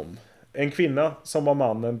rita dem. En kvinna som av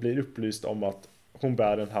mannen blir upplyst om att hon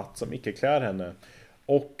bär en hatt som icke klär henne,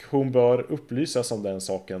 och hon bör upplysas om den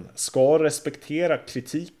saken, ska respektera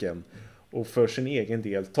kritiken och för sin egen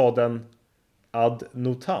del ta den ad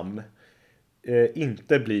notam,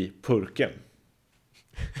 inte bli purken.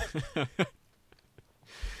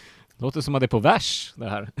 Låter som att det är på vers det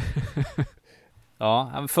här. Ja,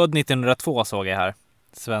 han är född 1902 såg jag här.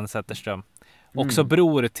 Sven Zetterström. Också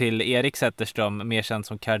bror till Erik Zetterström, mer känd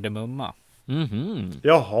som Kardemumma.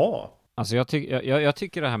 Jaha. Alltså jag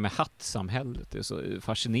tycker det här med hattsamhället är så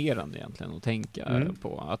fascinerande egentligen att tänka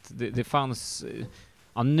på. Att det fanns,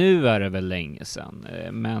 ja nu är det väl länge sedan,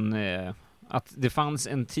 men att det fanns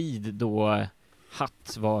en tid då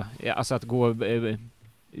hatt var, alltså att gå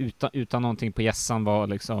utan någonting på hjässan var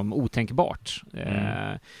liksom otänkbart.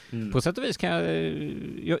 På sätt och vis kan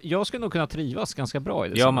jag skulle nog kunna trivas ganska bra i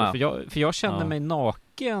det. För jag känner mig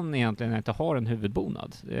naken egentligen när jag inte har en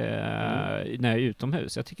huvudbonad när jag är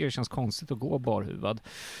utomhus. Jag tycker det känns konstigt att gå barhuvad.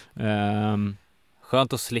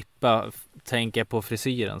 Skönt att slippa tänka på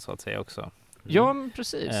frisyren så att säga också. Ja, men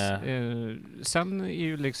precis. Sen är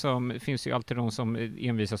ju liksom, finns ju alltid de som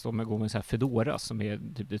envisas med att gå med så här fedora som är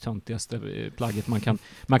typ det töntigaste plagget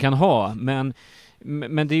man kan ha. Men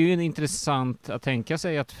det är ju intressant att tänka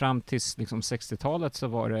sig att fram till liksom 60-talet så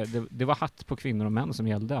var det var hatt på kvinnor och män som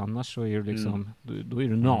gällde. Annars så är det liksom, då är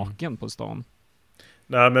du naken på stan.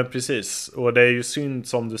 Nej men precis, och det är ju synd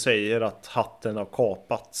som du säger att hatten har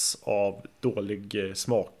kapats av dålig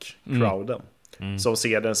smak, crowden. Som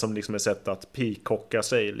ser den som liksom ett sätt att pikocka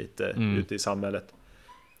sig lite ute i samhället.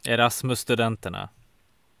 Erasmus-studenterna.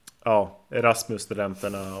 Ja,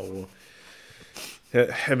 Erasmus-studenterna och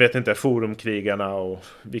jag vet inte, forumkrigarna och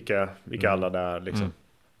vilka alla där liksom.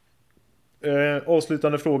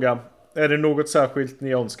 Avslutande fråga. Är det något särskilt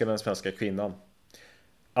ni önskar den svenska kvinnan?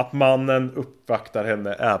 Att mannen uppvaktar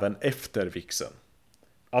henne även efter vigseln.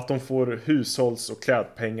 Att de får hushålls- och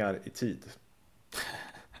klädpengar i tid.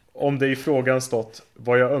 Om det i frågan stått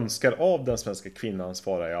vad jag önskar av den svenska kvinnan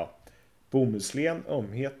svarar jag: bomullslen,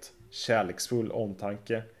 ömhet, kärleksfull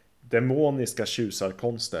omtanke, demoniska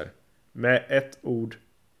tjusarkonster. Med ett ord,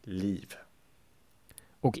 liv.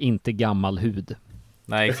 Och inte gammal hud.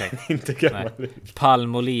 Nej, exakt. Inte gammal hud.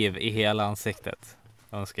 Palmoliv i hela ansiktet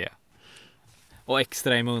önskar jag. Och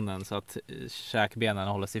extra i munnen så att käkbenen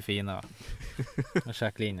håller sig fina. Och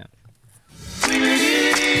käklinjen.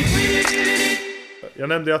 Jag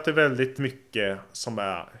nämnde att det är väldigt mycket som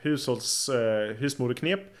är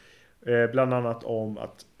husmoderknep. Bland annat om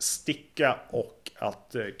att sticka och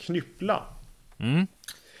att knyppla.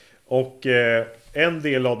 Och en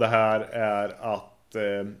del av det här är att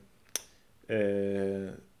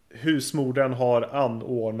husmodern har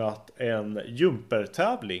anordnat en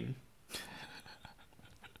jumpertävling.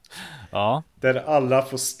 Ja. Där alla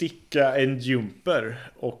får sticka en jumper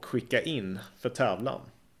och skicka in för tävlan.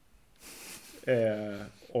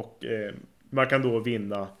 Man kan då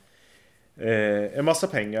vinna en massa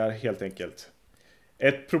pengar helt enkelt.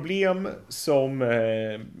 Ett problem som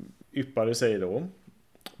yppade sig då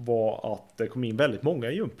var att det kom in väldigt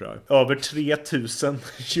många jumprar. Över 3000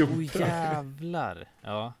 jumprar. Jävlar.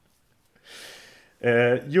 Ja.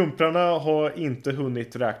 Jumprarna har inte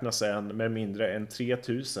hunnit räknas än, med mindre än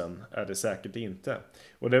 3000 är det säkert inte.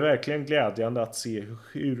 Och det är verkligen glädjande att se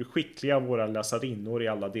hur skickliga våra läsarinnor i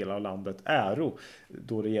alla delar av landet är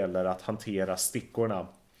då det gäller att hantera stickorna.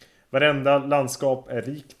 Varenda landskap är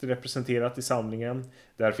rikt representerat i samlingen.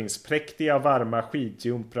 Där finns präktiga varma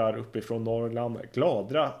skidjumprar uppifrån Norrland,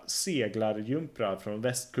 gladra seglarjumprar från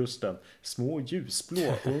västkusten, små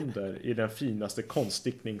ljusblå under i den finaste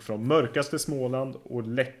konststickning från mörkaste Småland och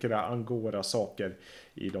läckra angora-saker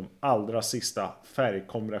i de allra sista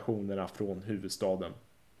färgkombinationerna från huvudstaden.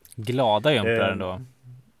 Glada jumprar ändå.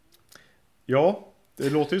 Ja, det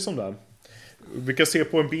låter ju som det. Vi kan se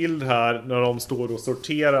på en bild här när de står och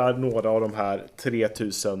sorterar några av de här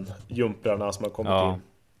 3000 jumprarna som har kommit in.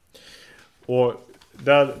 Och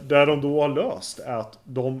där de då har löst är att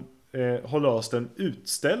de har löst en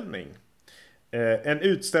utställning. En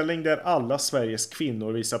utställning där alla Sveriges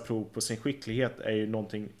kvinnor visar prov på sin skicklighet är ju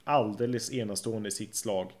någonting alldeles enastående i sitt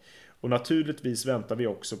slag. Och naturligtvis väntar vi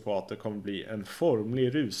också på att det kommer bli en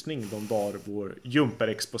formlig rusning de dagar vår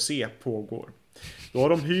jumperexposé pågår. Då har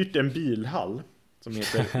de hyrt en bilhall som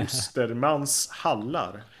heter Ostermans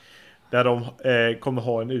hallar. Där de kommer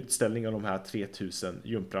ha en utställning av de här 3000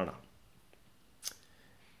 jumprarna.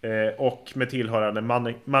 Och med tillhörande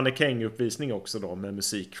mannekänguppvisning också då, med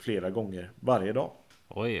musik flera gånger varje dag.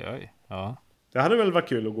 Oj, ja. Det hade väl varit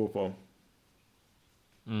kul att gå på.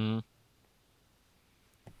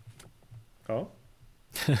 Ja.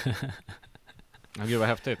 Ja, gud vad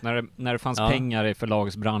häftigt. När det fanns pengar i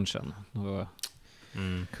förlagsbranschen, då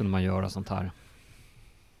kunde man göra sånt här.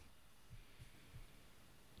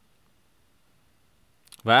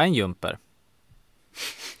 Vad är en jumper?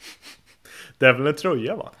 Det är väl en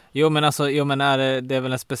tröja, va? Jo men är det är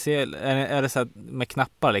väl en speciell, är det så här med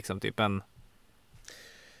knappar liksom, typ en...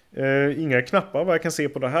 Inga knappar vad jag kan se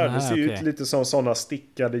på det här. Nej, det ser okej. ut lite som sådana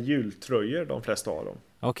stickade jultröjor, de flesta av dem.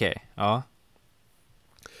 Okej, ja.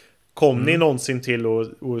 Kom ni någonsin till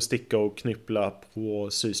att sticka och knyppla på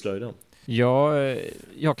syslöjden?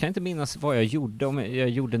 Jag kan inte minnas vad jag gjorde, om jag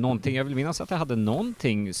gjorde någonting. Jag vill minnas att jag hade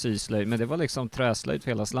någonting syslöjd, men det var liksom träslöjd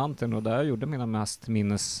för hela slanten, och där jag gjorde mina mest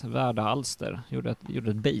minnesvärda alster. Gjorde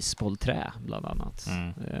ett baseballträ bland annat.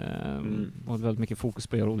 Och väldigt mycket fokus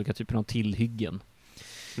på att göra olika typer av tillhyggen.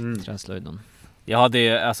 Träslöjden. Jag hade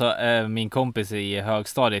ju, alltså min kompis i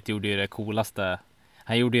högstadiet gjorde ju det coolaste.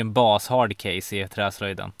 Han gjorde ju en bas hardcase i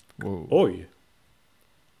träslöjden. Wow. Oj!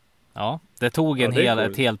 Ja, det tog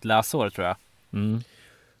ett helt läsår tror jag.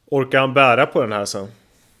 Orkar han bära på den här sen?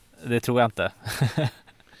 Det tror jag inte.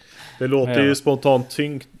 Det låter ju spontant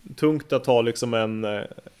tungt att ta liksom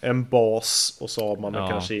en bas och så har man den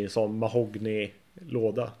kanske i en sån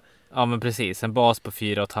mahogny-låda. Ja men precis, en bas på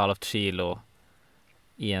 4,5 kilo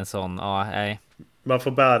i en sån, nej. Man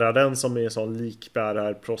får bära den som i en sån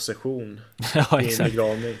likbärarprocession. Ja, i exakt. en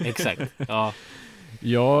begravning. Exakt, ja.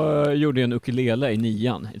 Jag gjorde en ukulele i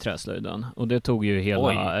 9:an i träslöjden, och det tog ju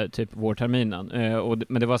hela typ vårterminen.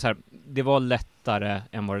 Men det var så här, det var lättare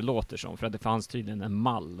än vad det låter som, för att det fanns tydligen en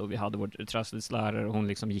mall, och vi hade vår träslöjdslärare och hon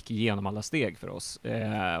liksom gick igenom alla steg för oss.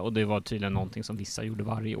 Och det var tydligen någonting som vissa gjorde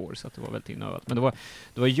varje år, så att det var väldigt inövat. Men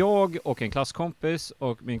det var jag och en klasskompis,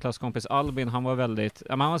 och min klasskompis Albin, han var väldigt,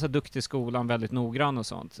 han var så duktig i skolan, väldigt noggrann och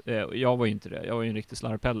sånt. Jag var ju inte det, jag var ju en riktig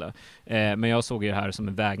slarvpelle. Men jag såg ju det här som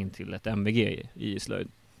en vägen till ett MVG i slöjd.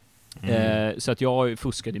 Så att jag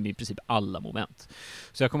fuskade i princip alla moment.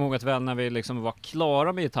 Så jag kommer ihåg att väl när vi liksom var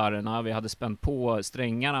klara med gitarrerna, vi hade spänt på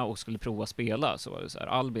strängarna och skulle prova spela, så var det så här,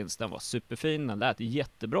 Albins, den var superfin, den lät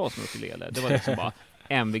jättebra som ukulele. Det var liksom bara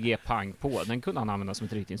MVG pang på. Den kunde han använda som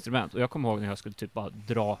ett riktigt instrument. Och jag kommer ihåg när jag skulle typ bara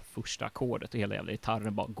dra första ackordet och hela jävla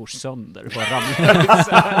gitarren bara går sönder. Bara ramlar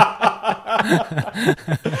isär.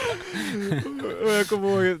 Och jag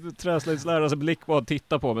kommer ihåg träslöjdslärarens blick bara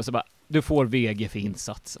titta på mig så bara, du får VG för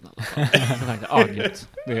insatsen i alla fall. Så tänkte jag,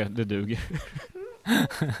 gud, det duger.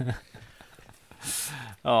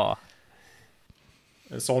 Ja.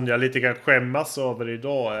 En sån jag lite kan skämmas över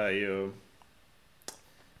idag är ju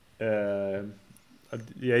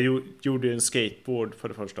jag gjorde en skateboard för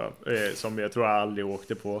det första, som jag tror jag aldrig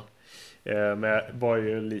åkte på. Men jag var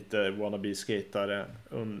ju lite wannabe-skatare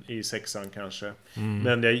i 6:an kanske.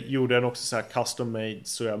 Men jag gjorde den också så här custom made,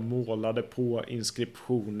 så jag målade på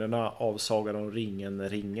inskriptionerna av Sagan om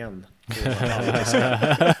ringen.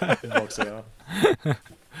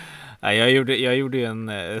 Jag gjorde ju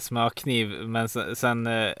en smörkniv, men sen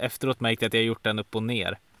efteråt märkte jag att jag gjort den upp och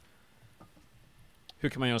ner. Hur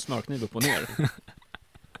kan man göra en smörkniv upp och ner?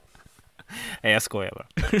 Nej, jag skojar bara.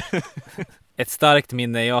 Ett starkt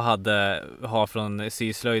minne jag har från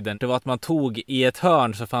syslöjden, det var att man tog i ett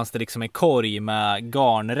hörn, så fanns det liksom en korg med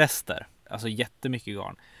garnrester. Alltså jättemycket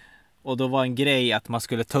garn. Och då var en grej att man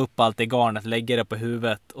skulle ta upp allt det garnet, lägga det på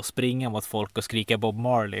huvudet och springa mot folk och skrika Bob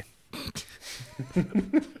Marley.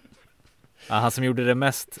 Ja, han som gjorde det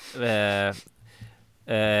mest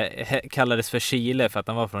kallades för Chile för att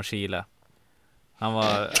han var från Chile.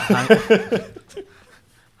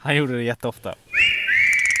 Han gjorde det jätteofta.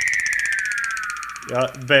 Jag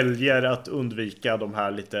väljer att undvika de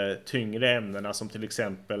här lite tyngre ämnena, som till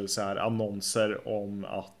exempel så här annonser om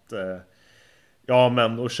att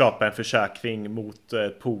att köpa en försäkring mot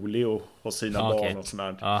polio hos sina barn och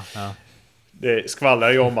sånt där. Ja. Det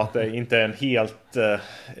skvallrar ju om att det inte är en helt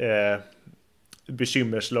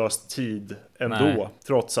bekymmerslös tid ändå. Nej.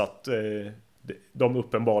 Trots att de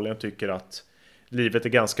uppenbarligen tycker att livet är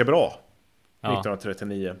ganska bra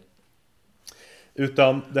 1939.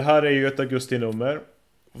 Utan det här är ju ett augusti-nummer.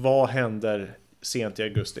 Vad händer sent i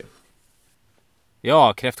augusti?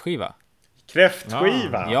 Ja, kräftskiva.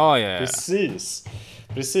 Kräftskiva! Ja.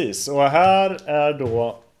 Precis. Och här är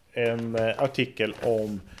då en artikel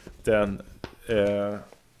om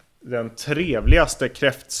den trevligaste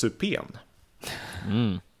kräftsupén.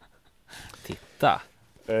 Titta.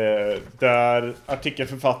 Där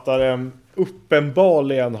artikelförfattaren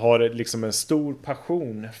uppenbarligen har liksom en stor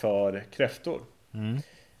passion för kräftor.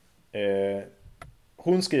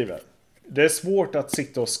 Hon skriver: det är svårt att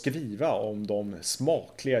sitta och skriva om de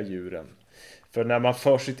smakliga djuren. För när man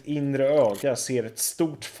för sitt inre öga ser ett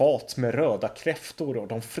stort fat med röda kräftor och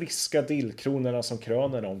de friska dillkronorna som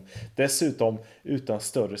kröner dem, dessutom utan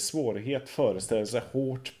större svårighet föreställer sig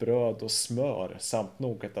hårt bröd och smör samt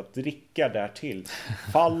något att dricka därtill,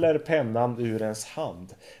 faller pennan ur ens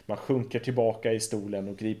hand. Man sjunker tillbaka i stolen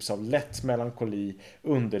och grips av lätt melankoli,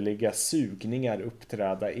 underliga sugningar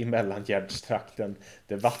uppträda i mellangärdstrakten.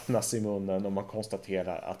 Det vattnas i munnen och man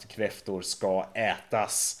konstaterar att kräftor ska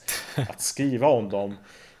ätas. Att skriva om dem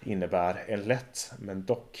innebär en lätt men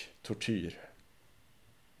dock tortyr.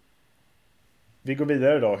 Vi går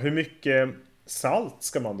vidare då. Hur mycket salt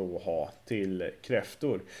ska man då ha till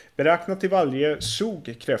kräftor? Beräkna till varje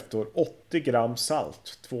tjog kräftor 80 gram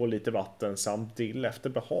salt, 2 liter vatten samt dill efter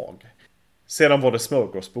behag. Sedan var det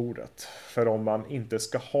smörgåsbordet. För om man inte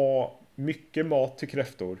ska ha mycket mat till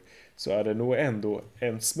kräftor så är det nog ändå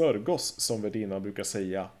en smörgås, som värdinnan brukar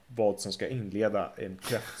säga, vad som ska inleda en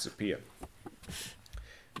kräftsupé.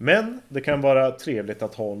 Men det kan vara trevligt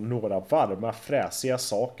att ha några varma, fräsiga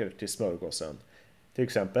saker till smörgåsen. Till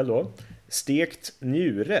exempel då stekt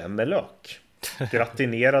njure med lök,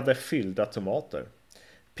 gratinerade fyllda tomater,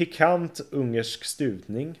 pikant ungersk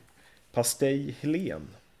stuvning, pastej Helen,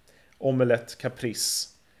 omelett caprice,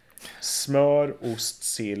 smör, ost,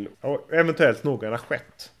 sill och eventuellt någon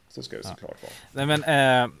assiett. Så ska det såklart vara. Nej men,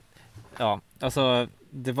 ja, alltså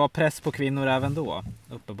det var press på kvinnor även då,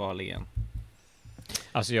 uppenbarligen.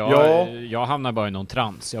 Alltså jag hamnar bara i någon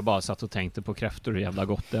trans. Jag bara satt och tänkte på kräftor, hur jävla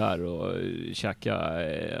gott det är, och käka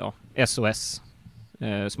SOS,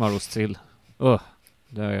 smörostsill.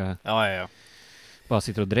 Det är, Ja. bara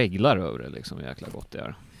sitter och dreglar över det liksom, hur jäkla gott det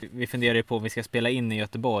är. Vi funderar ju på om vi ska spela in i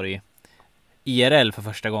Göteborg IRL för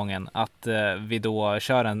första gången, att vi då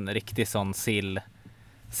kör en riktig sån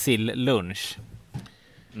sill-lunch.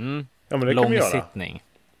 Ja, men det kan vi göra. Långsittning.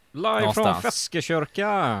 Live någonstans från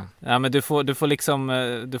Feskekörka. Ja, men du får liksom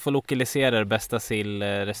du får lokalisera den bästa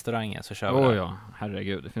sillrestaurangen, så kör vi det. Ja,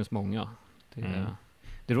 herregud, det finns många.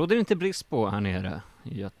 Det råder inte brist på här nere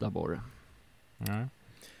i Göteborg.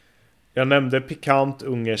 Jag nämnde pikant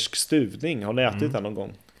ungersk stuvning. Har ni ätit den någon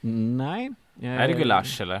gång? Nej. Är det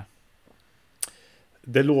gulasch eller?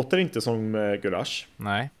 Det låter inte som gulasch.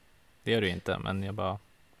 Nej, det gör det inte, men jag bara...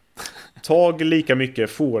 Tag lika mycket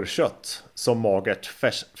fårkött som magert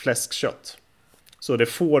fläskkött. Så det är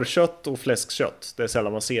fårkött och fläskkött. Det är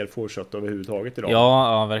sällan man ser fårkött överhuvudtaget idag.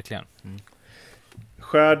 Ja, verkligen.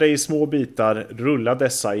 Skär det i små bitar, rulla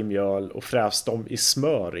dessa i mjöl och fräs dem i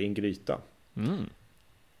smör i en gryta.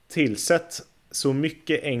 Tillsätt så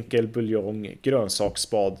mycket enkel buljong,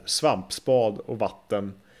 grönsaksspad, svampspad och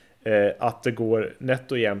vatten att det går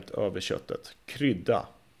nätt och jämnt över köttet. Krydda.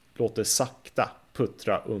 Låt det sakta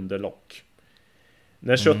puttra under lock.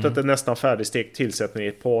 När köttet är nästan färdigstekt tillsätter ni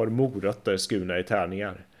ett par morötter skurna i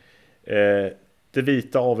tärningar. Det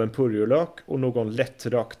vita av en purjolök och någon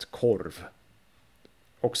lättrökt korv.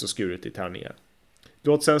 Också skurit i tärningar.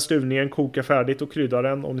 Låt sen stuvningen koka färdigt och krydda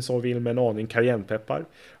den om ni så vill med en aning cayennepeppar.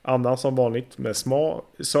 Annan som vanligt med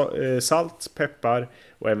salt, peppar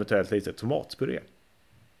och eventuellt lite tomatpuré.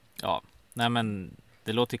 Ja, nej men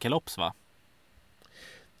det låter kalops, va?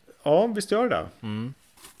 Ja, visst gör det.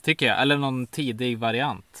 Tycker jag, eller någon tidig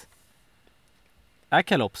variant. Är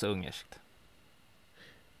kalops ungerskt?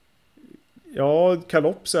 Ja,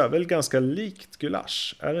 kalops är väl ganska likt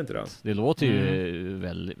gulasch, är det inte det? Det låter ju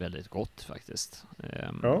väldigt, väldigt gott faktiskt.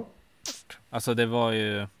 Ja. Alltså det var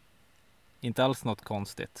ju inte alls något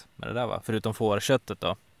konstigt med det där, va? Förutom fårköttet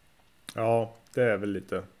då. Ja, det är väl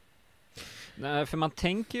lite... Nej, för man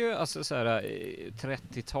tänker ju alltså så här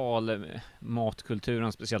 30-tal,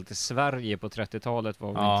 matkulturen speciellt i Sverige på 30-talet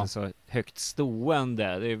var väl inte så högt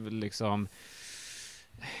stående. Det är väl liksom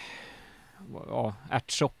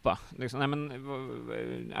ärtsoppa liksom,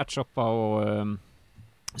 ärtsoppa och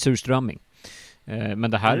surströmming.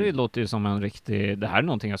 Men det här låter ju som en riktig, det här är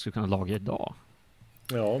någonting jag skulle kunna laga idag.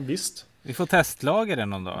 Ja, visst. Vi får testlaga den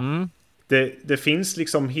någon dag. Det finns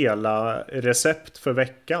liksom hela recept för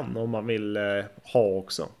veckan om man vill ha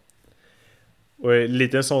också. Och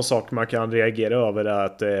lite en sån sak man kan reagera över är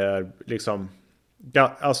att det är liksom...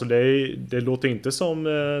 Alltså det låter inte som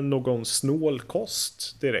någon snål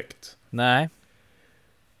kost direkt. Nej.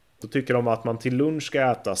 Då tycker de att man till lunch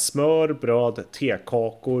ska äta smör, bröd,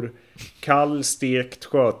 tekakor, kall stekt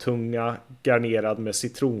sjötunga garnerad med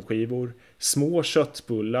citronskivor, små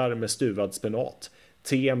köttbullar med stuvad spenat,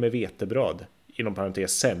 te med vetebröd, inom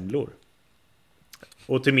parentes semlor.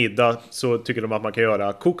 Och till middag så tycker de att man kan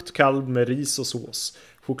göra kokt kalv med ris och sås,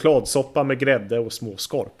 chokladsoppa med grädde och små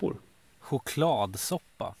skorpor.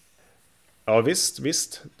 Chokladsoppa? Ja,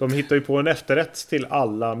 visst. De hittar ju på en efterrätt till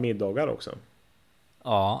alla middagar också.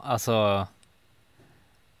 Ja, alltså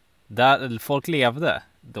där folk levde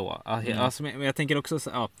då. Alltså, men jag tänker också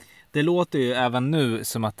så, det låter ju även nu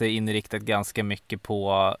som att det är inriktat ganska mycket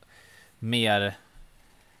på mer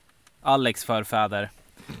Alex förfäder.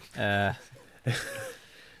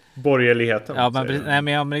 Borgerligheten.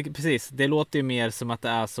 Ja, men precis. Det låter ju mer som att det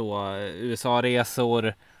är så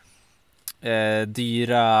USA-resor,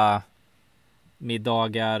 dyra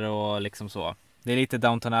middagar och liksom så. Det är lite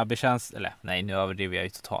Downton Abbey-känsla. Eller nej, nu överdriver jag ju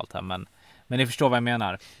totalt här, men ni förstår vad jag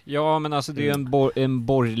menar. Ja, men alltså det är ju en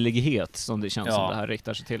borgerlighet som det känns som det här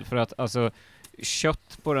riktar sig till. För att alltså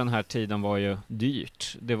kött på den här tiden var ju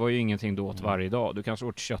dyrt. Det var ju ingenting du åt varje dag. Du kanske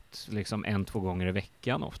åt kött liksom 1-2 gånger i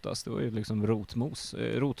veckan oftast. Det var ju liksom rotmos.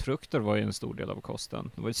 Rotfrukter var ju en stor del av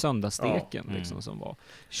kosten. Det var ju söndagssteken liksom som var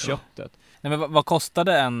köttet. Nej, men vad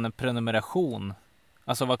kostade en prenumeration?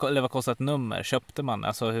 Alltså vad kostade ett nummer? Köpte man?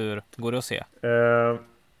 Alltså hur går det att se?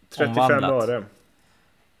 35 öre.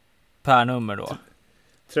 Per nummer då?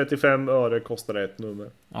 35 öre kostade ett nummer.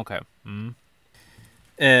 Okej.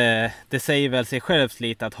 Det säger väl sig självt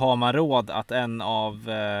lite att har man råd att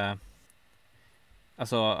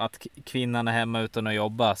alltså att kvinnan är hemma utan att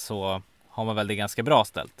jobba, så har man väl det ganska bra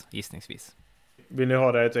ställt, gissningsvis. Vill ni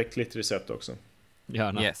ha ett äckligt recept också?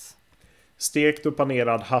 Gärna. Yes. Stekt och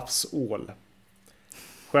panerad havsål.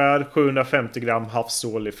 Skär 750 gram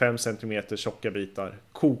havsål i 5 cm tjocka bitar.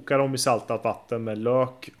 Koka dem i saltat vatten med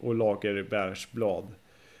lök och lagerbärsblad.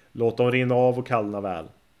 Låt dem rinna av och kallna väl.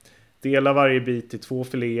 Dela varje bit i 2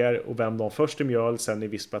 filéer och vänd dem först i mjöl, sen i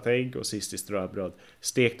vispat ägg och sist i ströbröd.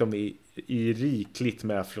 Stek dem i rikligt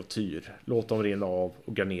med flottyr. Låt dem rinna av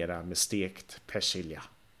och garnera med stekt persilja.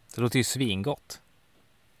 Det låter ju svingott.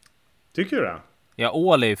 Tycker du det? Ja,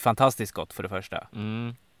 ål är ju fantastiskt gott för det första.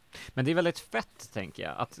 Men det är väldigt fett, tänker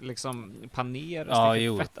jag. Att liksom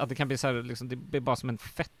panera fett, att det kan bli så här, liksom, det blir bara som en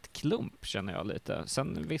fettklump, känner jag lite.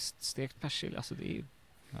 Sen visst, stekt persilja, alltså det är ju...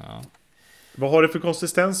 Ja. Vad har det för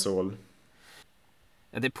konsistens, ål?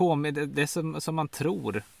 Ja, det är som man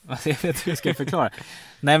tror. Alltså, jag vet inte hur jag ska förklara.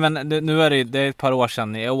 Nej, men nu är det är ett par år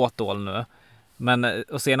sedan jag åt ål nu. Men,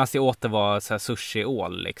 och senast jag åt det var så här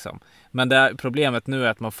sushi-ål liksom. Men problemet nu är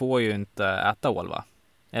att man får ju inte äta ål, va?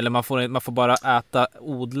 Eller man får bara äta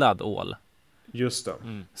odlad ål. Just det.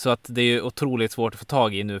 Så att det är ju otroligt svårt att få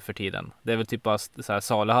tag i nu för tiden. Det är väl typ bara så här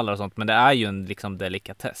saluhallar och sånt, men det är ju en liksom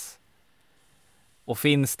delikatess. Och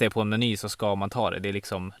finns det på en meny så ska man ta det. Det är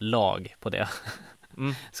liksom lag på det.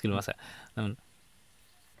 Skulle man säga.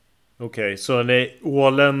 Okej, så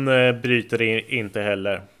ålen bryter inte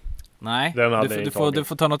heller. Nej, du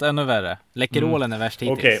får ta något ännu värre. Läckerålen är värst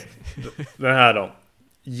hittills. Okej, den här då.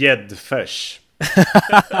 Gäddfärs.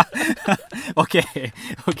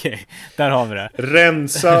 Okej, där har vi det.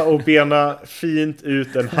 Rensa och bena fint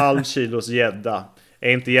ut en halv kilos gädda.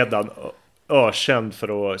 Är inte gäddan ökänd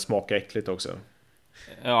för att smaka äckligt också?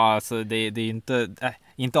 Ja, alltså det är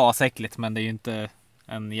inte asäckligt, men det är ju inte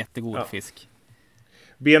en jättegod fisk.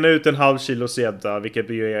 Bena ut en halv kilos gädda, vilket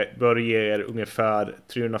bör ge er ungefär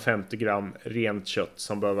 350 gram rent kött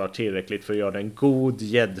som bör vara tillräckligt för att göra en god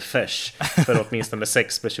gäddfärs för åtminstone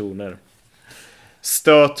 6 personer.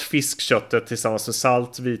 Stöt fiskköttet tillsammans med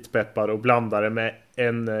salt, vitpeppar och blanda det med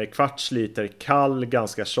 1/4 liter kall,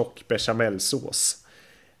 ganska tjock bechamelsås.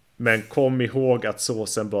 Men kom ihåg att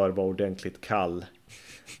såsen bör vara ordentligt kall.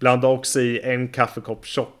 Blanda också i 1 kaffekopp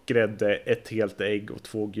tjock grädde, 1 helt ägg och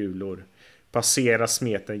 2 gulor. Passera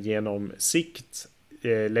smeten genom sikt.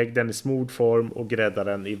 Lägg den i smord form och grädda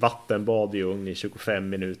den i vattenbad i ugn i 25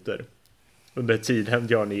 minuter. Under tiden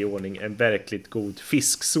gör ni i ordning en verkligt god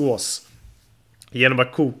fisksås. Genom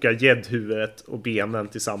att koka gäddhuvudet och benen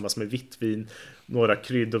tillsammans med vitt vin, några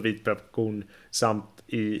krydd och vitpepparkorn samt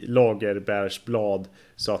i lagerbärsblad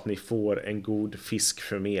så att ni får en god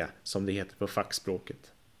fiskförmé, som det heter på fackspråket.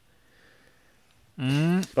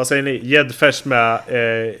 Vad säger ni? Gäddfärs med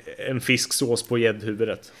en fisksås på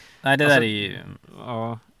gäddhuvudet. Nej, det där är ju...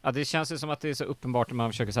 Ja, det känns ju som att det är så uppenbart när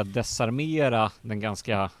man försöker så här desarmera den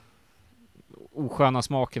ganska osköna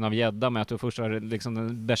smaken av gädda med att du först har liksom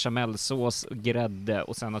en bechamelsås, grädde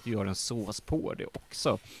och sen att du gör en sås på det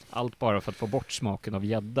också. Allt bara för att få bort smaken av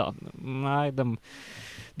gädda. Nej,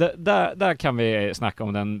 där kan vi snacka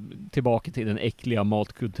om den, tillbaka till den äckliga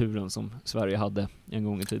matkulturen som Sverige hade en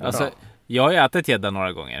gång i tiden. Alltså, jag har ju ätit gädda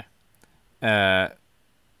några gånger.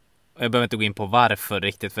 Jag behöver inte gå in på varför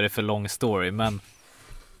riktigt, för det är för lång story, men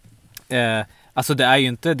alltså det är ju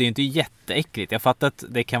inte jätteäckligt. Jag fattar att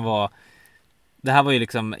det kan vara... Det här var ju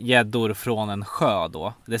liksom gäddor från en sjö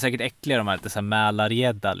då. Det är säkert äckligare de här lite så här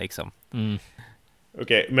mälargädda liksom.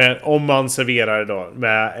 Okej, men om man serverar det då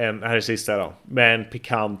med en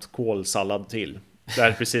pikant kålsallad till. Det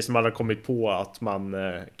är precis som man har kommit på att man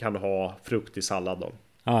kan ha frukt i sallad då.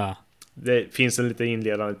 Ja. Det finns en lite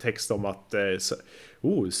inledande text om att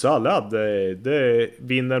sallad, det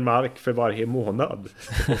vinner mark för varje månad.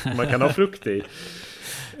 Och man kan ha frukt i.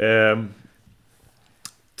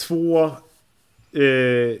 2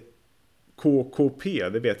 KKP,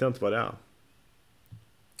 det vet jag inte vad det är.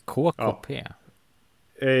 KKP?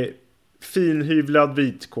 Finhyvlad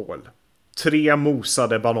vitkål. 3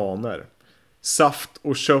 mosade bananer. Saft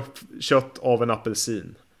och kött av en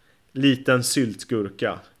apelsin. Liten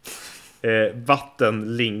syltgurka.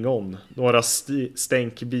 Vattenlingon. Några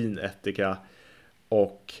stänk vinättika.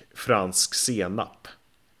 Och fransk senap.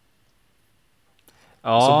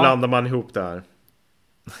 Ja. Så blandar man ihop det här.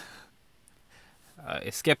 Jag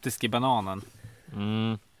är skeptisk i bananen.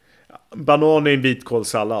 Banan i en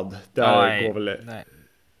vitkålssallad. Där går väl... Nej.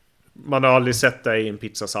 Man har aldrig sett det i en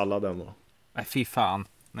pizzasallad ändå. Nej, fy fan.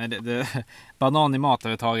 Nej, banan i mat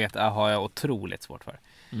överhuvudtaget har jag otroligt svårt för.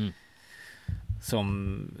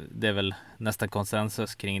 Som det är väl nästan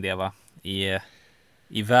konsensus kring det, va?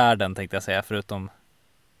 I världen tänkte jag säga, förutom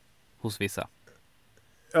hos vissa.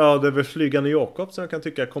 Ja, det är väl Flygande Jakob som jag kan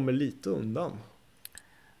tycka kommer lite undan.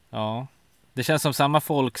 Ja. Det känns som samma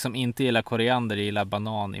folk som inte gillar koriander gillar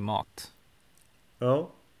banan i mat. Ja.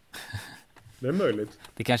 Det är möjligt.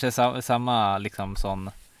 Det kanske är samma liksom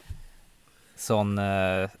sån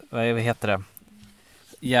vad heter det?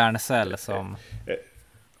 Hjärncell som...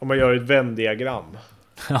 Om man gör ett Venn-diagram.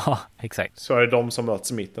 Ja, exakt. Så är det de som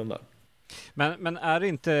möts i mitten där. Men är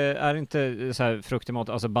inte så här frukt i mat,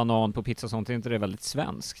 alltså banan på pizza och sånt, är inte det väldigt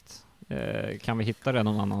svenskt? Kan vi hitta det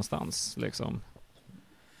någon annanstans liksom?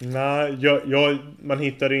 Nej, man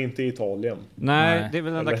hittar det inte i Italien. Nej, det är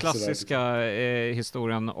väl den där Eller klassiska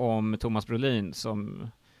historien om Thomas Brolin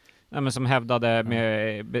som hävdade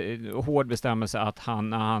med hård bestämmelse att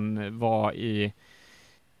han var i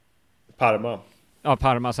Parma. Ja,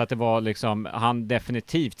 Parma, så att det var liksom, han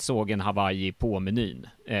definitivt såg en Hawaii på menyn.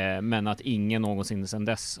 Men att ingen någonsin sedan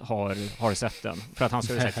dess har sett den. För att han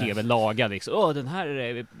skulle säga tv laga liksom. Den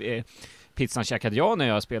här pizzan käkade jag när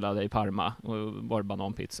jag spelade i Parma. Och var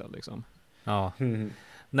bananpizza liksom. Ja.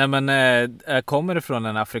 Nej, men kommer det från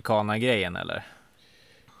den afrikana-grejen eller?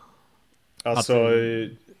 Alltså...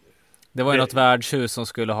 Det var ju något värdshus som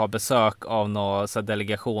skulle ha besök av någon så här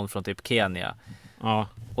delegation från typ Kenya. Ja.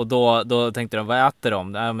 Och då tänkte de, vad äter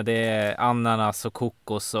de? Men det är ananas och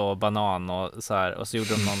kokos och banan och så här. Och så gjorde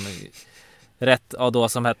de någon rätt då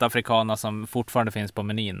som hette afrikana som fortfarande finns på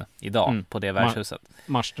menyn idag på det värdshuset.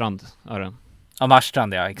 Marstrand är den. Ja,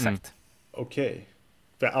 Marstrand, ja, exakt. Okej.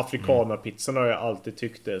 För afrikanerpizzan har jag alltid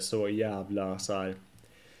tyckt det så jävla så här.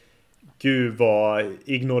 Gud vad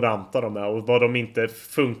ignoranta de är och vad de inte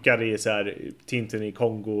funkar i så här Tintin i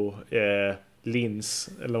Kongo lins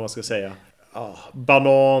eller vad man ska säga.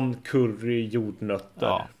 Banan, curry,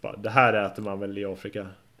 jordnötter. Ja. Det här äter man väl i Afrika.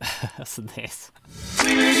 Alltså det är så.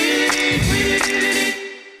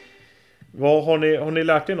 Vad har ni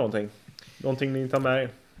lärt er någonting? Någonting ni inte har med er?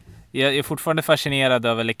 Jag är fortfarande fascinerad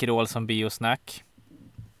över Läkerol som biosnack.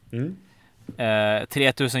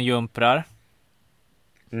 3000 jumprar.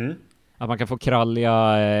 Att man kan få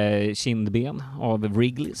kralliga kindben av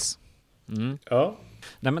Wrigley's. Ja.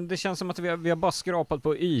 Nej, men det känns som att vi har bara skrapat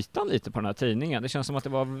på ytan lite på den här tidningen. Det känns som att det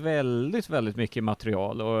var väldigt, väldigt mycket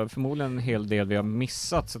material och förmodligen en hel del vi har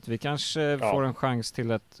missat, så att vi kanske får en chans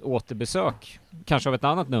till ett återbesök. Kanske av ett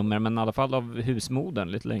annat nummer, men i alla fall av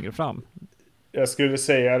husmodern lite längre fram. Jag skulle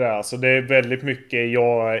säga det, alltså det är väldigt mycket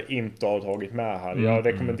jag inte har tagit med här. Jag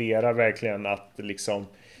rekommenderar verkligen att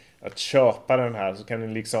köpa den här, så kan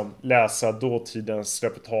ni liksom läsa dåtidens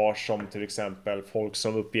reportage om till exempel folk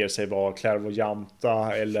som uppger sig vara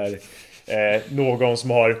clairvoyanta eller någon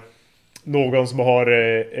som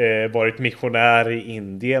har varit missionär i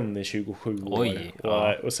Indien i 27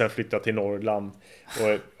 år och sen flyttat till Norrland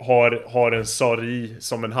och har en sari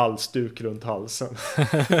som en halsduk runt halsen.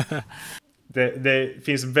 Det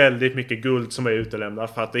finns väldigt mycket guld som är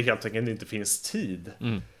utelämnat för att det helt enkelt inte finns tid.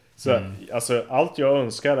 Så alltså, allt jag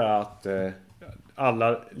önskar är att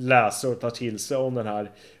alla läser och tar till sig om den här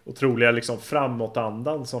otroliga liksom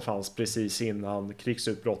framåtandan som fanns precis innan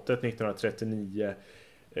krigsutbrottet 1939.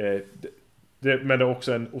 Men det är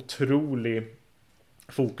också en otrolig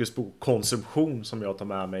fokus på konsumtion som jag tar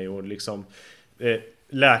med mig och liksom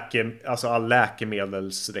alltså all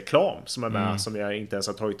läkemedelsreklam som är med som jag inte ens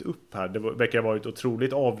har tagit upp här. Det verkar ha varit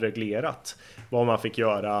otroligt avreglerat vad man fick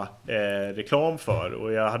göra reklam för,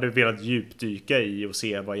 och jag hade velat djupdyka i och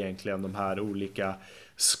se vad egentligen de här olika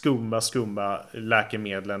skumma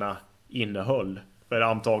läkemedlen innehöll För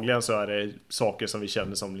antagligen så är det saker som vi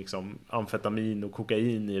känner som liksom amfetamin och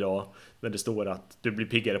kokain idag. När det står att du blir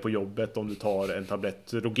piggare på jobbet om du tar en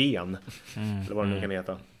tablett Rogen. Eller vad det nu kan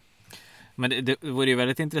heta. Men det vore ju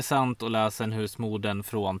väldigt intressant att läsa en husmodern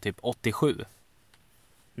från typ 87.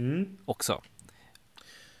 Också.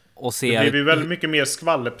 Och se... Det blir ju väldigt mycket mer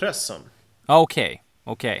skvallerpressen. Ja,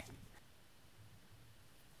 okej.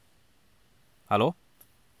 Hallå?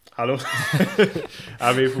 Ja,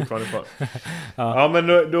 vi är fortfarande kvar. Ja,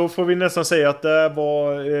 men då får vi nästan säga att det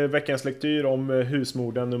var veckans lektyr om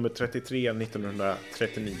husmodern nummer 33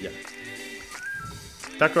 1939.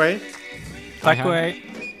 Tack och hej. Tack och hej.